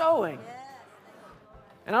 You are sowing.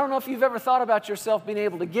 And I don't know if you've ever thought about yourself being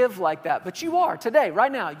able to give like that, but you are today,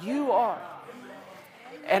 right now, you are.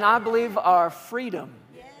 And I believe our freedom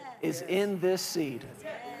is in this seed.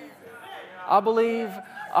 I believe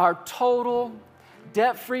our total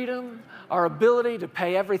debt freedom, our ability to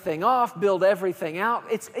pay everything off, build everything out,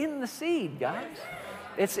 it's in the seed, guys.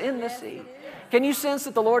 It's in the seed. Can you sense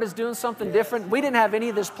that the Lord is doing something different? We didn't have any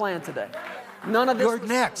of this planned today. None of this You're was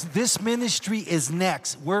next. This ministry is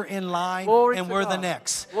next. We're in line, Glory and to we're God. the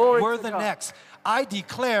next. Glory We're to the God. next. I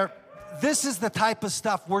declare this is the type of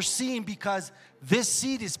stuff we're seeing because this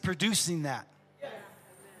seed is producing that.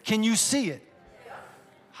 Can you see it?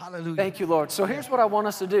 Hallelujah. Thank you, Lord. So here's what I want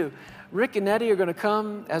us to do. Rick and Eddie are going to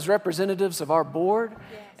come as representatives of our board,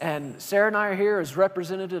 and Sarah and I are here as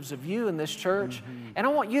representatives of you in this church. And I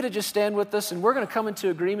want you to just stand with us, and we're going to come into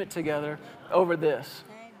agreement together over this.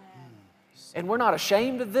 And we're not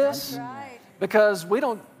ashamed of this because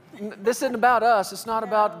this isn't about us. It's not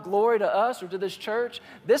about glory to us or to this church.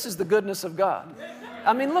 This is the goodness of God.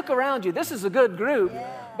 I mean, look around you. This is a good group.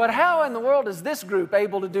 But how in the world is this group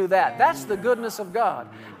able to do that? That's the goodness of God.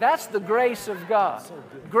 That's the grace of God.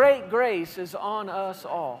 Great grace is on us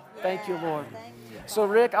all. Thank you, Lord. So,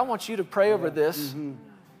 Rick, I want you to pray over this.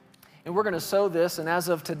 And we're going to sow this. And as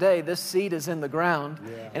of today, this seed is in the ground.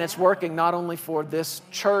 And it's working not only for this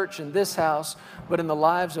church and this house, but in the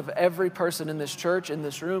lives of every person in this church, in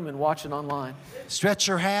this room, and watching online. Stretch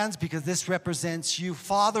your hands because this represents you.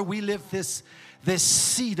 Father, we lift this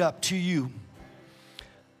seed up to you.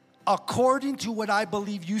 According to what I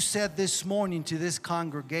believe you said this morning to this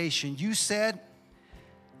congregation, you said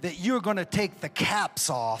that you're going to take the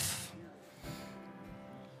caps off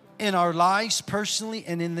in our lives personally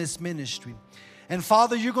and in this ministry. And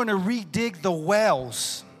Father, you're going to redig the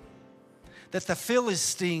wells that the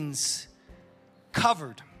Philistines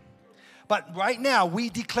covered. But right now,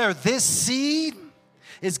 we declare this seed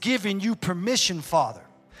is giving you permission, Father,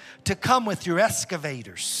 to come with your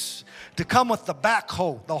excavators, to come with the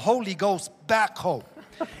backhoe, the Holy Ghost backhoe,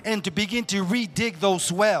 and to begin to redig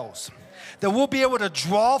those wells. That we'll be able to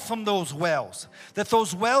draw from those wells. That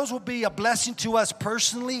those wells will be a blessing to us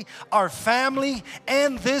personally, our family,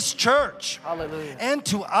 and this church. Hallelujah. And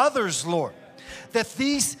to others, Lord. That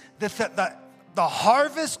the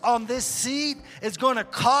harvest on this seed is going to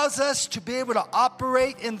cause us to be able to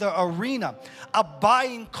operate in the arena of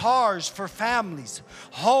buying cars for families,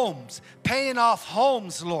 homes, paying off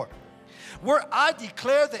homes, Lord. Where I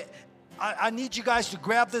declare that, I need you guys to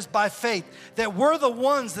grab this by faith, that we're the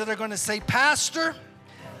ones that are going to say, Pastor,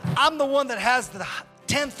 I'm the one that has the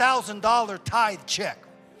 $10,000 tithe check.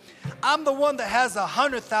 I'm the one that has a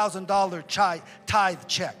 $100,000 tithe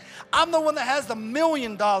check. I'm the one that has the $1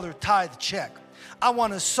 million tithe check. I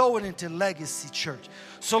want to sow it into Legacy Church.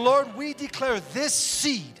 So Lord, we declare this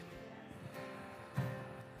seed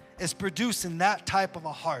is producing that type of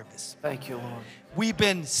a harvest. Thank you, Lord. We've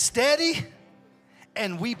been steady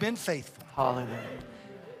and we've been faithful. Hallelujah.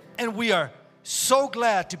 And we are so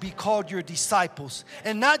glad to be called your disciples.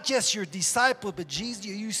 And not just your disciple, but Jesus,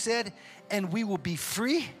 you said, and we will be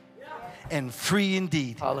free and free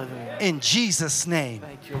indeed. Hallelujah. In Jesus' name.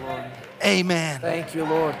 Thank you, Lord. Amen. Thank you,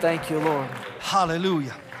 Lord. Thank you, Lord.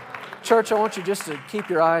 Hallelujah. Church, I want you just to keep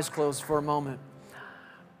your eyes closed for a moment.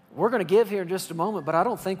 We're going to give here in just a moment, but I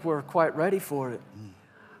don't think we're quite ready for it.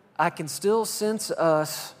 I can still sense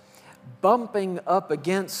us bumping up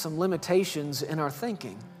against some limitations in our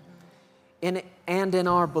thinking and in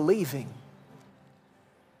our believing.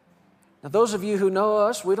 Now, those of you who know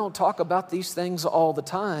us, we don't talk about these things all the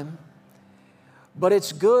time, but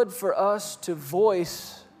it's good for us to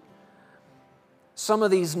voice some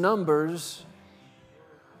of these numbers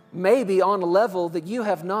maybe on a level that you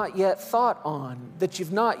have not yet thought on, that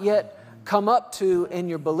you've not yet come up to in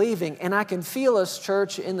your believing. And I can feel us,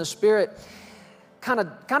 church, in the Spirit, kind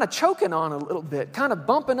of choking on a little bit, kind of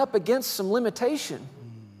bumping up against some limitation.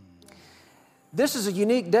 This is a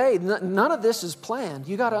unique day. None of this is planned.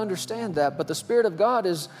 You got to understand that. But the Spirit of God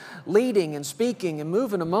is leading and speaking and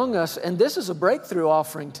moving among us. And this is a breakthrough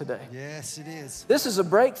offering today. Yes, it is. This is a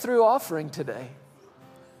breakthrough offering today.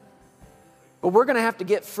 But we're going to have to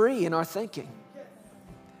get free in our thinking.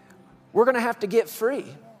 We're going to have to get free.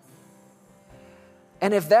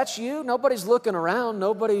 And if that's you, nobody's looking around.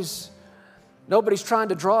 Nobody's trying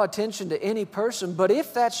to draw attention to any person. But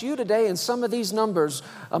if that's you today, and some of these numbers,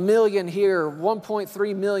 1 million here,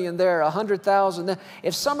 1.3 million there, 100,000 there,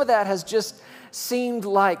 if some of that has just seemed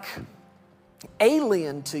like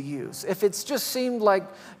alien to you, if it's just seemed like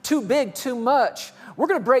too big, too much, we're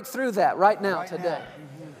going to break through that right now today.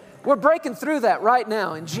 We're breaking through that right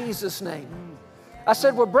now in Jesus' name. I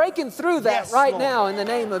said we're breaking through that right now in the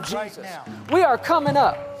name of Jesus. We are coming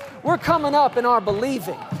up. We're coming up in our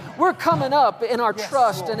believing. We're coming up in our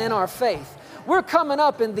trust and in our faith. We're coming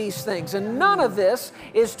up in these things. And none of this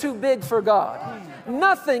is too big for God.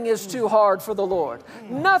 Nothing is too hard for the Lord.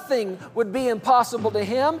 Nothing would be impossible to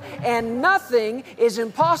Him. And nothing is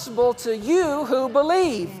impossible to you who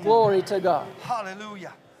believe. Glory to God.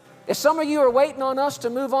 Hallelujah. If some of you are waiting on us to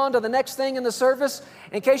move on to the next thing in the service,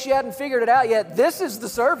 in case you hadn't figured it out yet, this is the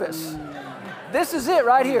service. This is it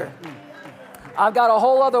right here. I've got a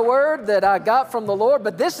whole other word that I got from the Lord,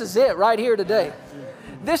 but this is it right here today.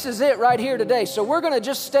 This is it right here today. So we're going to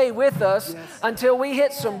just stay with us until we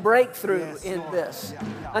hit some breakthrough in this.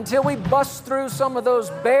 Until we bust through some of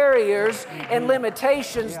those barriers and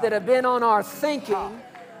limitations that have been on our thinking.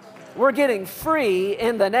 We're getting free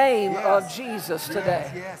in the name of Jesus today.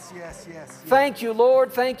 Yes. Thank you,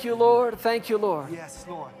 Lord. Thank you, Lord. Thank you, Lord. Yes,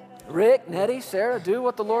 Lord. Rick, Nettie, Sarah, do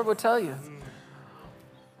what the Lord would tell you.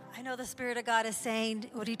 I know the Spirit of God is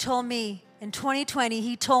saying what He told me in 2020.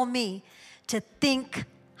 He told me to think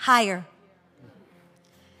higher.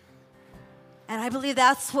 And I believe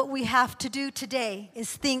that's what we have to do today,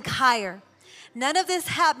 is think higher. None of this,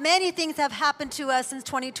 many things have happened to us since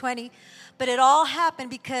 2020, but it all happened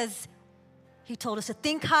because He told us to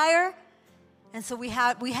think higher, and so we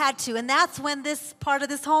had to. And that's when this part of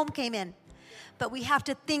this home came in. But we have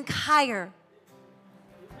to think higher.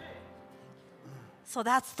 So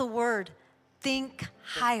that's the word, think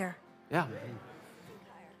higher. Yeah.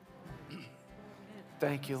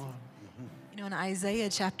 Thank you, Lord. You know, in Isaiah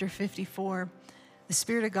chapter 54, the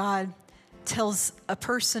Spirit of God tells a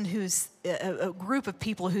person who's, a group of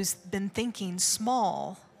people who's been thinking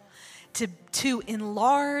small to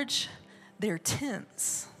enlarge their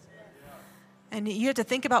tents. And you have to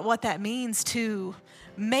think about what that means, to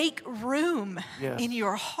make room in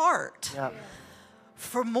your heart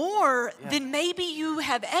for more than maybe you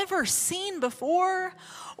have ever seen before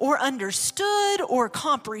or understood or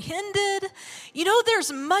comprehended. You know,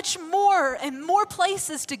 there's much more and more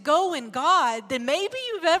places to go in God than maybe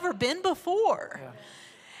you've ever been before.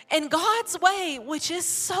 Yeah. And God's way, which is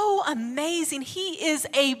so amazing, He is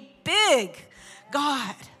a big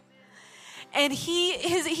God. And He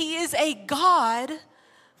is a God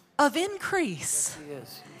of increase. Yes, He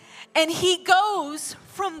is. And He goes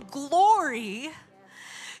from glory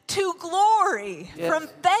to glory, from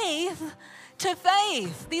faith to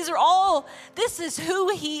faith. This is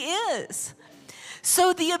who He is.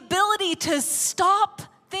 So the ability to stop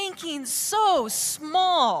thinking so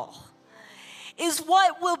small is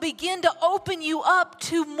what will begin to open you up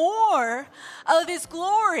to more of His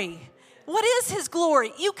glory. What is His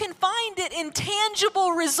glory? You can find it in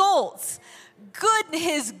tangible results.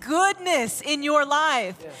 His goodness in your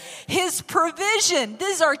life. His provision.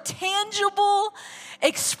 These are tangible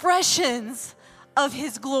expressions of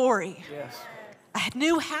His glory. A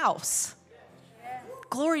new house.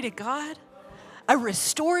 Glory to God. A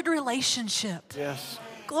restored relationship.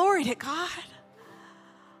 Glory to God.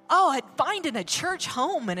 Oh, finding a church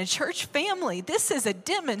home and a church family. This is a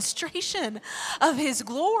demonstration of His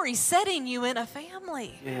glory, setting you in a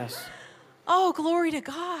family. Oh, glory to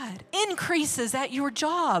God. Increases at your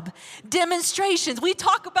job. Demonstrations. We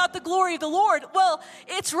talk about the glory of the Lord. Well,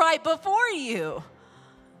 it's right before you.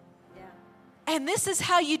 And this is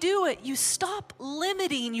how you do it. You stop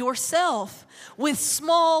limiting yourself with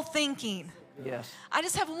small thinking. I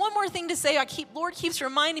just have one more thing to say. Lord keeps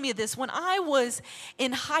reminding me of this. When I was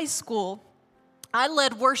in high school, I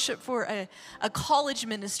led worship for a college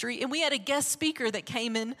ministry, and we had a guest speaker that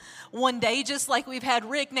came in one day, just like we've had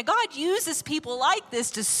Rick. Now, God uses people like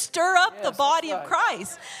this to stir up the body of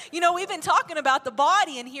Christ. You know, we've been talking about the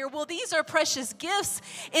body in here. Well, these are precious gifts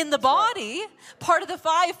in the body, part of the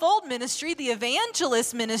fivefold ministry, the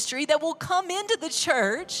evangelist ministry, that will come into the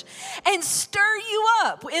church and stir you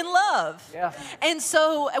up in love. And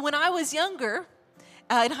so when I was younger,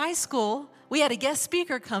 in high school, we had a guest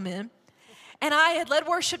speaker come in. And I had led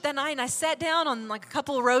worship that night, and I sat down on like a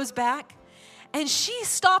couple of rows back. And she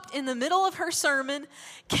stopped in the middle of her sermon,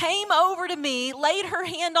 came over to me, laid her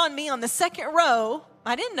hand on me on the second row.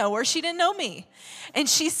 I didn't know her. She didn't know me. And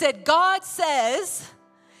she said, God says,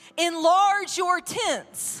 enlarge your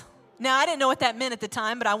tents. Now, I didn't know what that meant at the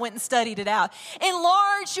time, but I went and studied it out.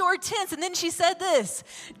 Enlarge your tents. And then she said this,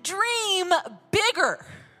 dream bigger.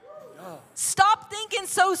 Stop thinking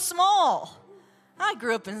so small. I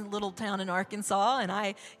grew up in a little town in Arkansas, and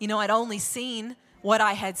I'd only seen what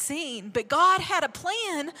I had seen, but God had a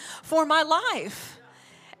plan for my life.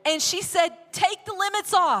 And she said, take the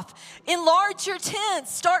limits off, enlarge your tent,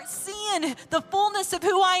 start seeing the fullness of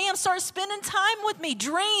who I am, start spending time with me,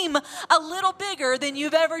 dream a little bigger than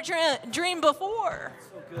you've ever dreamed before.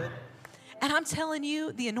 So good. And I'm telling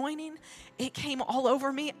you, the anointing, it came all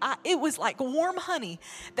over me. It was like warm honey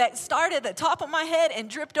that started at the top of my head and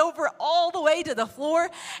dripped over all the way to the floor.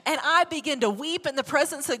 And I began to weep in the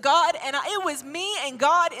presence of God. And it was me and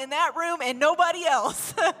God in that room and nobody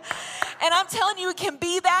else. And I'm telling you, it can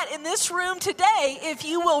be that in this room today if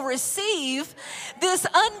you will receive this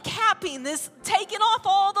uncapping, this taking off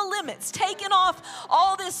all the limits, taking off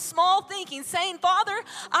all this small thinking, saying, Father,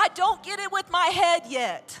 I don't get it with my head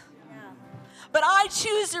yet. But I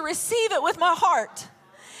choose to receive it with my heart.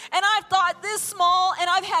 And I've thought this small, and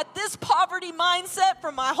I've had this poverty mindset for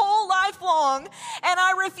my whole life long, and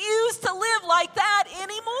I refuse to live like that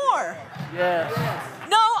anymore. Yes.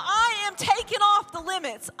 No, I am taking off the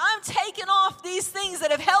limits. I'm taking off these things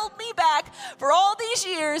that have held me back for all these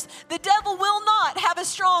years. The devil will not have a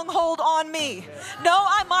stronghold on me. No,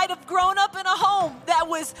 I might have grown up in a home that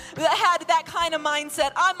had that kind of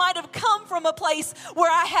mindset. I might have come from a place where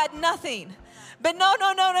I had nothing. But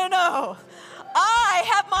no. I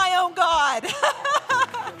have my own God.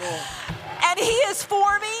 And He is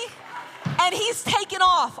for me. And He's taken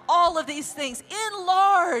off all of these things.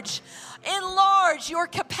 Enlarge your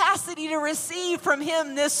capacity to receive from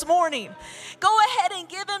Him this morning. Go ahead and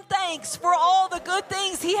give Him thanks for all the good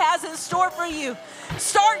things He has in store for you.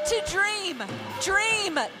 Start to dream.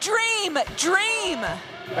 Dream. Dream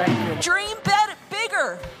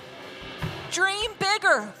bigger. Dream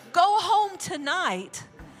bigger. Go home tonight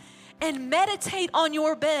and meditate on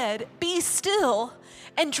your bed. Be still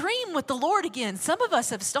and dream with the Lord again. Some of us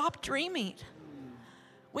have stopped dreaming.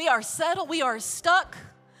 We are settled, we are stuck,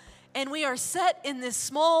 and we are set in this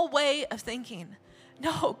small way of thinking.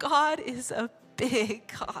 No, God is a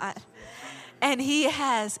big God. And He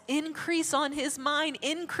has increase on His mind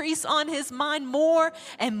more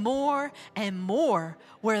and more and more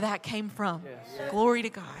where that came from. Yes. Glory to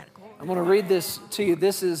God. I'm going to read this to you.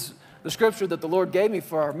 This is the scripture that the Lord gave me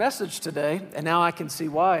for our message today, and now I can see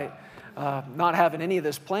why, not having any of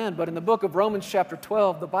this planned. But in the book of Romans chapter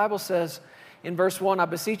 12, the Bible says in verse 1, I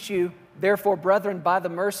beseech you, therefore, brethren, by the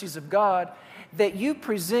mercies of God, that you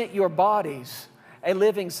present your bodies a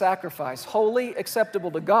living sacrifice, holy, acceptable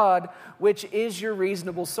to God, which is your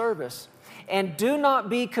reasonable service. And do not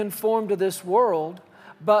be conformed to this world,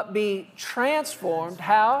 but be transformed,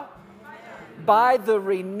 how? By the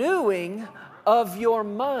renewing of your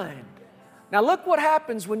mind. Now look what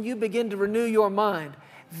happens when you begin to renew your mind.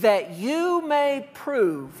 That you may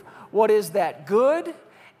prove what is that good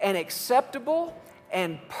and acceptable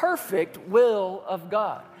and perfect will of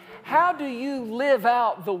God. How do you live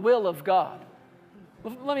out the will of God?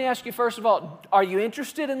 Well, let me ask you first of all, are you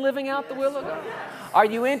interested in living out the will of God? Are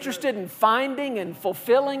you interested in finding and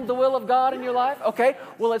fulfilling the will of God in your life? Okay,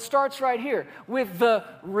 well it starts right here with the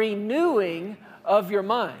renewing of your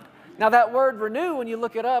mind. Now that word renew, when you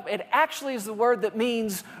look it up, it actually is the word that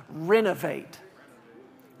means renovate.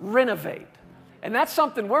 Renovate. And that's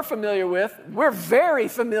something we're familiar with. We're very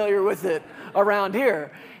familiar with it around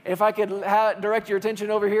here. If I could direct your attention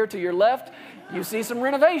over here to your left, you see some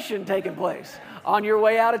renovation taking place. On your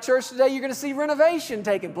way out of church today, you're going to see renovation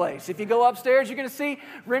taking place. If you go upstairs, you're going to see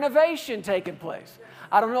renovation taking place.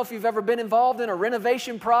 I don't know if you've ever been involved in a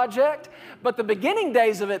renovation project, but the beginning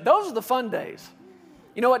days of it, those are the fun days.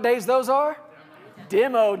 You know what days those are?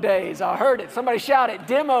 Demo days. I heard it. Somebody shout it,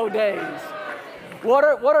 demo days. What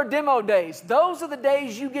are demo days? Those are the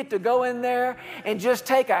days you get to go in there and just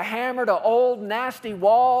take a hammer to old nasty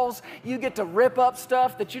walls. You get to rip up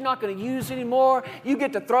stuff that you're not going to use anymore. You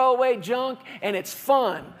get to throw away junk, and it's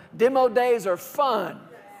fun. Demo days are fun.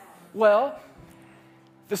 Well,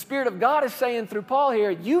 the Spirit of God is saying through Paul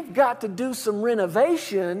here, you've got to do some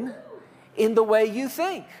renovation in the way you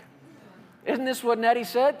think. Isn't this what Nettie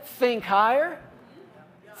said? Think higher.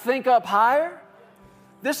 Think up higher.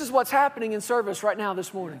 This is what's happening in service right now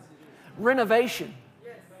this morning. Renovation.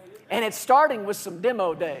 And it's starting with some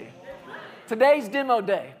demo day. Today's demo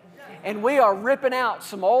day. And we are ripping out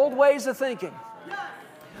some old ways of thinking.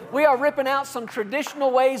 We are ripping out some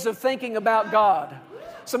traditional ways of thinking about God.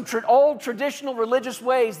 Some old traditional religious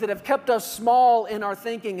ways that have kept us small in our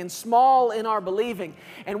thinking and small in our believing.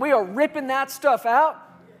 And we are ripping that stuff out.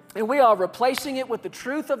 And we are replacing it with the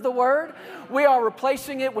truth of the Word. We are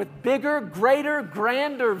replacing it with bigger, greater,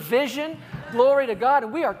 grander vision. Glory to God.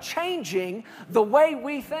 And we are changing the way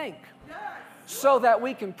we think so that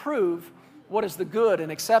we can prove what is the good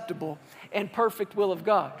and acceptable and perfect will of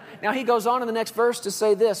God. Now he goes on in the next verse to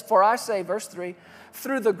say this, for I say, verse 3,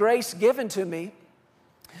 through the grace given to me,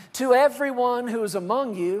 to everyone who is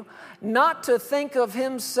among you, not to think of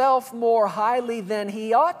himself more highly than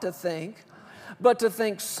he ought to think, but to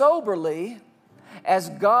think soberly, as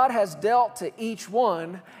God has dealt to each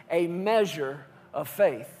one a measure of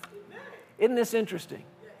faith. Isn't this interesting?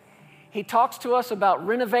 He talks to us about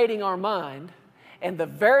renovating our mind, and the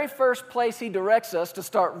very first place he directs us to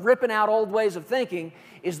start ripping out old ways of thinking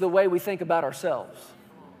is the way we think about ourselves.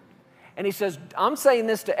 And he says, I'm saying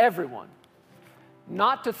this to everyone,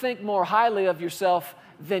 not to think more highly of yourself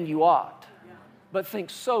than you ought, but think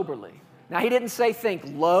soberly. Now, he didn't say think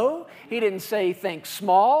low. He didn't say think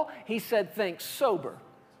small. He said think sober.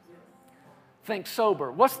 Think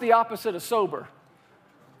sober. What's the opposite of sober?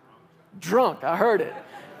 Drunk. I heard it.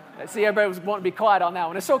 I see everybody was wanting to be quiet on that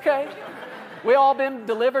one. It's okay. We all been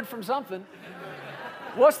delivered from something.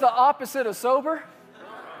 What's the opposite of sober?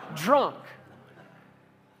 Drunk.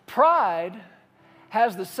 Pride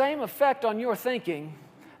has the same effect on your thinking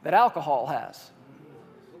that alcohol has.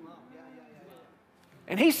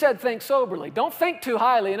 And he said think soberly. Don't think too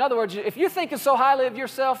highly. In other words, if you're thinking so highly of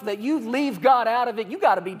yourself that you leave God out of it, you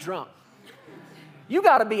got to be drunk. You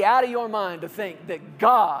got to be out of your mind to think that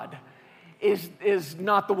God is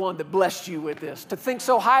not the one that blessed you with this. To think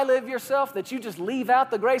so highly of yourself that you just leave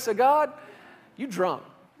out the grace of God, you drunk.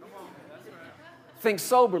 Think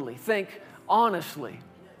soberly. Think honestly.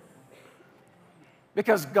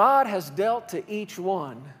 Because God has dealt to each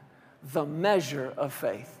one the measure of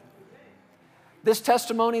faith. This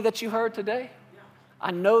testimony that you heard today, I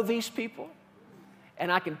know these people,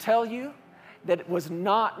 and I can tell you that it was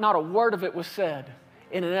not a word of it was said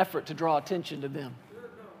in an effort to draw attention to them.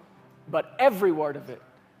 But every word of it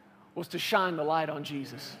was to shine the light on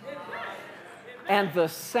Jesus. And the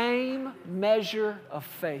same measure of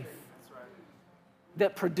faith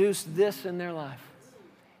that produced this in their life,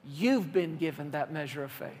 you've been given that measure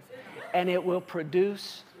of faith, and it will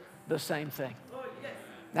produce the same thing.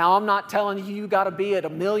 Now, I'm not telling you got to be at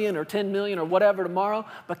 1 million or 10 million or whatever tomorrow,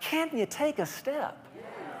 but can you take a step?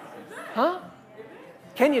 Huh?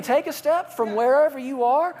 Can you take a step from wherever you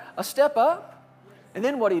are, a step up? And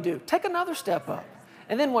then what do? Take another step up.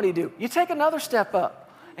 And then what do? You take another step up.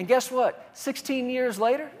 And guess what? 16 years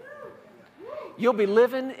later, you'll be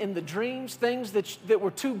living in the dreams, things that were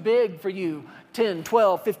too big for you 10,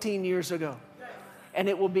 12, 15 years ago. And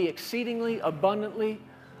it will be exceedingly abundantly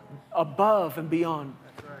above and beyond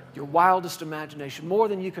your wildest imagination, more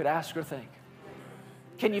than you could ask or think.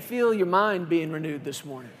 Can you feel your mind being renewed this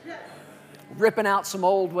morning? Ripping out some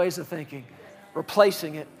old ways of thinking,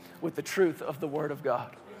 replacing it with the truth of the Word of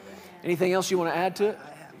God. Anything else you want to add to it?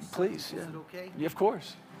 Please. Yeah. Is it okay? Yeah, of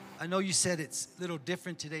course. I know you said it's a little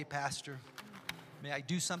different today, Pastor. May I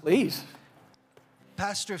do something? Please.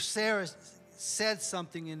 Pastor Sarah said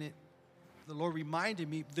something in it. The Lord reminded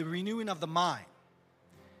me, the renewing of the mind.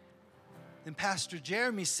 Then Pastor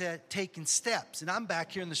Jeremy said, taking steps. And I'm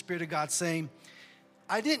back here in the Spirit of God saying,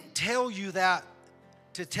 I didn't tell you that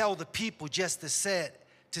to tell the people just to say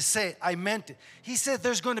it. I meant it. He said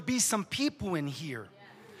there's going to be some people in here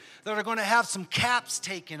that are going to have some caps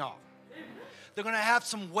taken off. They're going to have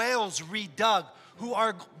some wells redug who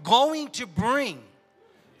are going to bring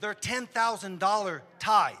their $10,000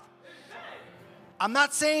 tithe. I'm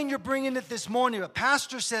not saying you're bringing it this morning, but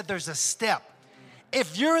Pastor said there's a step.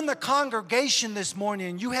 If you're in the congregation this morning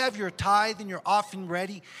and you have your tithe and your offering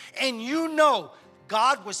ready, and you know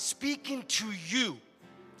God was speaking to you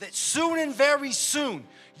that soon and very soon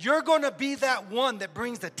you're going to be that one that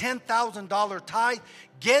brings the $10,000 tithe,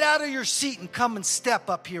 get out of your seat and come and step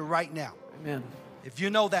up here right now. Amen. If you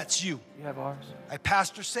know that's you. You have ours. Like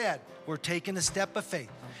Pastor said, we're taking a step of faith.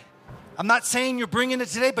 I'm not saying you're bringing it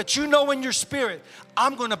today, but you know in your spirit,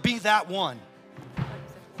 I'm going to be that one.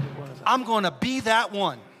 I'm going to be that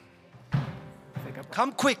one.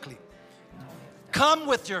 Come quickly. Come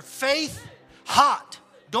with your faith hot.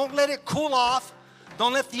 Don't let it cool off.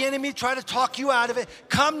 Don't let the enemy try to talk you out of it.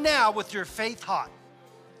 Come now with your faith hot.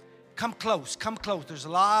 Come close. Come close. There's a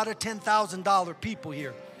lot of $10,000 people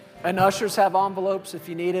here. And ushers have envelopes if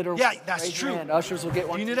you need it. Or yeah, that's raise true. Your hand. Ushers will get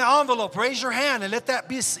one. If you need an envelope, raise your hand and let that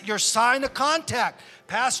be your sign of contact.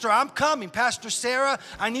 Pastor, I'm coming. Pastor Sarah,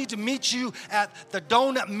 I need to meet you at the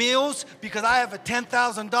Donut Mills because I have a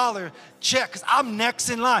 $10,000 check because I'm next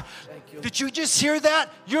in line. Thank you. Did you just hear that?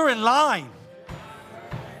 You're in line.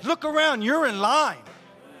 Look around. You're in line.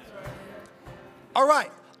 All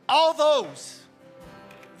right. All those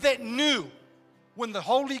that knew when the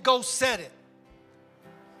Holy Ghost said it,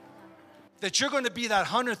 that you're going to be that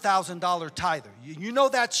 $100,000 tither. You know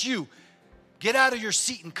that's you. Get out of your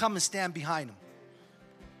seat and come and stand behind him.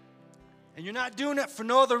 And you're not doing it for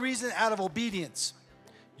no other reason out of obedience.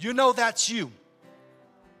 You know that's you.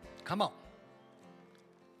 Come on.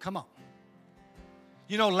 Come on.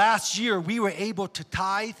 You know, last year we were able to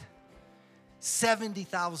tithe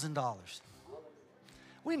 $70,000.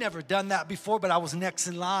 We never done that before, but I was next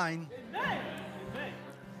in line.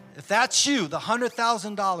 If that's you, the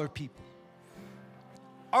 $100,000 people.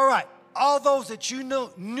 All right, all those that you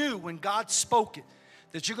knew when God spoke it,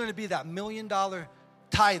 that you're going to be that $1 million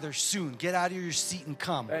tither soon. Get out of your seat and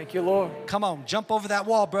come. Thank you, Lord. Come on, jump over that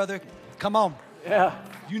wall, brother. Come on. Yeah.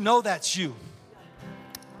 You know that's you.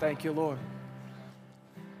 Thank you, Lord.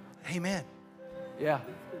 Amen. Yeah,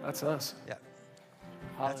 that's us. Yeah.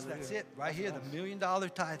 Hallelujah. That's it, right here, the $1 million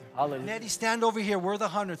tither. Hallelujah. Nettie, stand over here. We're the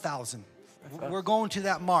 100,000. We're going to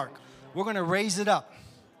that mark. We're going to raise it up.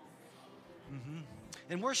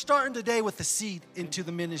 And we're starting today with the seed into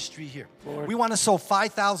the ministry here. Lord. We want to sow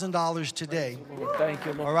 $5,000 today. Lord, thank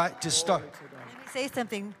you, Lord. All right, to start. Let me say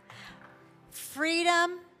something.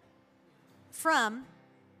 Freedom from,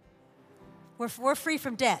 we're free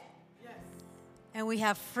from debt. Yes. And we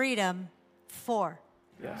have freedom for.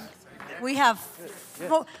 Yes. We have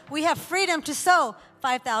freedom to sow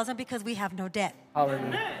 5,000 because we have no debt.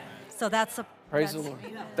 Hallelujah. So that's a Praise the Lord.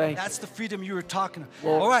 Thank you. That's the freedom you were talking about.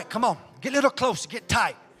 Lord. All right, come on. Get a little closer. Get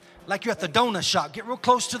tight. Like you're at the donut shop. Get real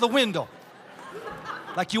close to the window.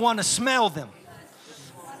 Like you want to smell them.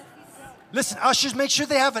 Listen, ushers, make sure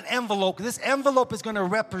they have an envelope. This envelope is going to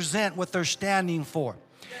represent what they're standing for.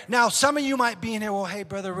 Now, some of you might be in here, well, hey,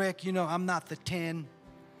 Brother Rick, you know, I'm not the 10.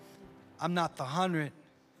 I'm not the 100.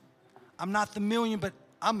 I'm not the million, but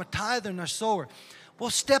I'm a tither and a sower. Well,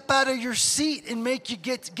 step out of your seat and make you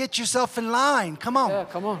get yourself in line. Come on. Yeah,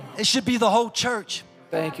 come on. It should be the whole church.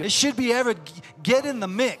 Thank you. It should be get in the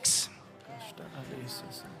mix.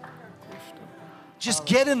 Just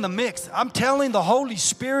get in the mix. I'm telling the Holy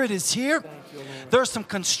Spirit is here. There's some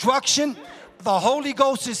construction. The Holy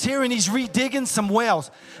Ghost is here and he's redigging some wells.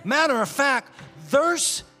 Matter of fact,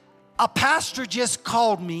 there's a pastor just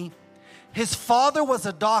called me. His father was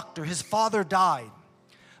a doctor. His father died.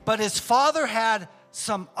 But his father had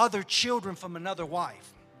some other children from another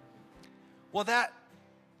wife. Well, that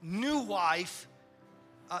new wife,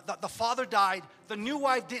 the father died. The new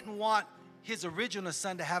wife didn't want his original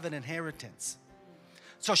son to have an inheritance.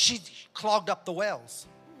 So she clogged up the wells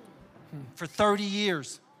for 30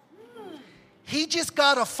 years. He just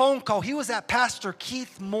got a phone call. He was at Pastor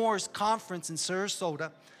Keith Moore's conference in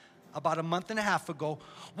Sarasota about a month and a half ago.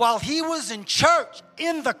 While he was in church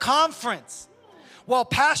in the conference, while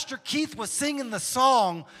Pastor Keith was singing the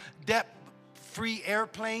song, Debt-Free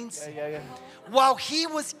Airplanes, while he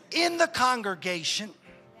was in the congregation,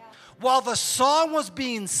 while the song was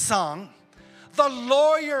being sung, the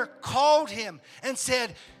lawyer called him and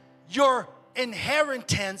said, your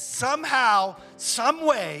inheritance somehow, some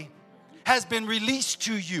way, has been released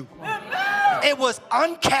to you. It was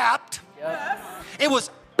uncapped. It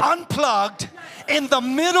was unplugged in the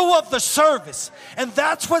middle of the service. And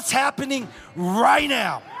that's what's happening right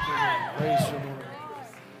now.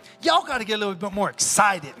 Y'all got to get a little bit more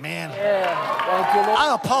excited, man. Yeah, thank you, Lord.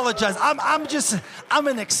 I apologize. I'm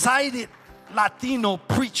an excited Latino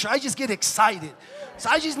preacher. I just get excited. So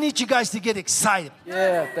I just need you guys to get excited.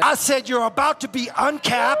 Yeah, I said you're about to be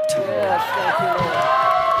uncapped. yes, thank you,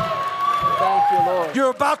 Lord. Thank you, Lord. You're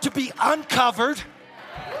about to be uncovered.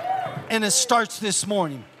 And it starts this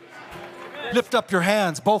morning. Lift up your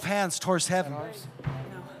hands, both hands towards heaven.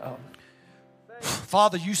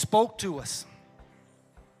 Father, you spoke to us.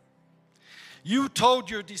 You told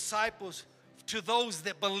your disciples, to those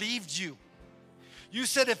that believed you, you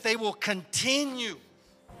said if they will continue,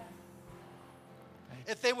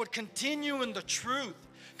 if they would continue in the truth,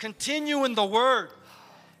 continue in the word,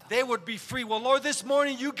 they would be free. Well, Lord, this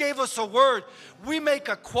morning you gave us a word. We make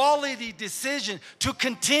a quality decision to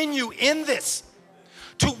continue in this,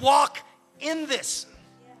 to walk in this,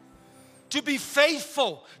 to be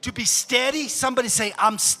faithful, to be steady. Somebody say,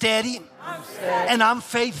 I'm steady, and I'm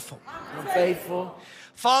faithful. I'm faithful.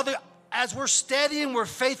 Father, as we're steady and we're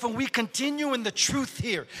faithful, we continue in the truth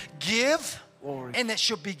here. Give, Lord. and it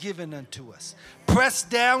shall be given unto us. Pressed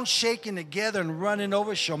down, shaken together, and running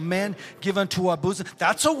over shall men give unto our bosom.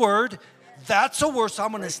 That's a word. That's a word. So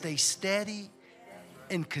I'm going to stay steady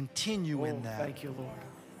and continue in that. Thank you, Lord.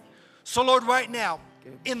 So, Lord, right now,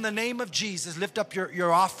 in the name of Jesus, lift up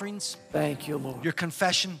your offerings, Thank you, Lord. your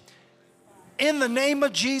confession. In the name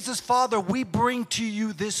of Jesus, Father, we bring to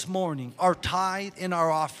you this morning our tithe and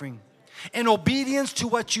our offering in obedience to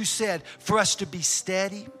what you said for us to be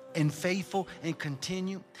steady and faithful and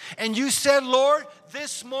continue. And you said, Lord,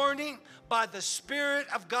 this morning, by the Spirit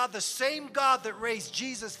of God, the same God that raised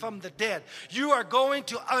Jesus from the dead, you are going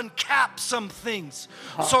to uncap some things.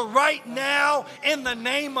 So right now, in the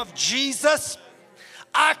name of Jesus,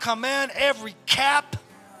 I command every cap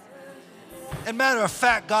And matter of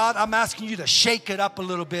fact, God, I'm asking you to shake it up a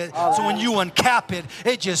little bit so when you uncap it,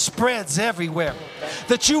 it just spreads everywhere.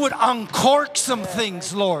 That you would uncork some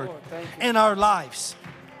things, Lord, in our lives.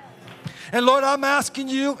 And Lord, I'm asking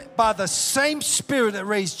you by the same Spirit that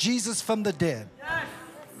raised Jesus from the dead,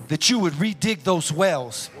 that you would redig those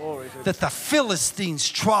wells that the Philistines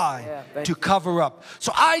try to cover up.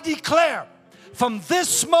 So I declare from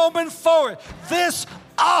this moment forward, this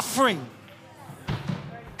offering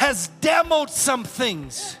has demoed some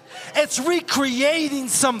things. It's recreating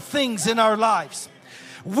some things in our lives.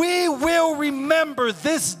 We will remember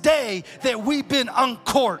this day that we've been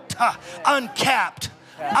uncorked, uncapped,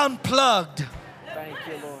 unplugged,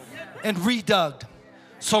 and redug.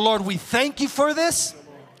 So Lord, we thank you for this,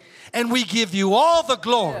 and we give you all the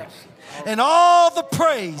glory and all the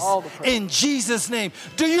praise in Jesus' name.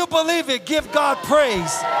 Do you believe it? Give God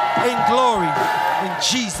praise and glory in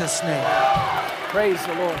Jesus' name. Praise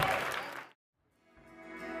the Lord.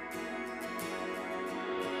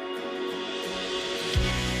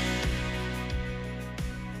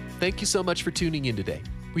 Thank you so much for tuning in today.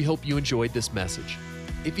 We hope you enjoyed this message.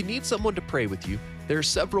 If you need someone to pray with you, there are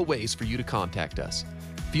several ways for you to contact us.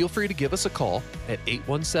 Feel free to give us a call at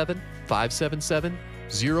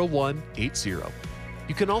 817-577-0180.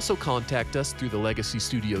 You can also contact us through the Legacy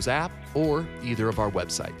Studios app or either of our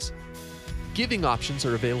websites. Giving options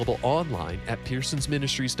are available online at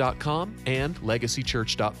pearsonsministries.com and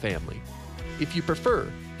legacychurch.family. If you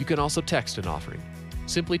prefer, you can also text an offering.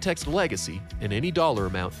 Simply text Legacy and any dollar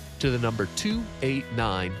amount to the number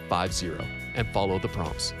 28950 and follow the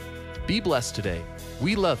prompts. Be blessed today.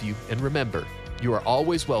 We love you, and remember, you are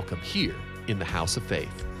always welcome here in the House of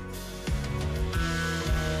Faith.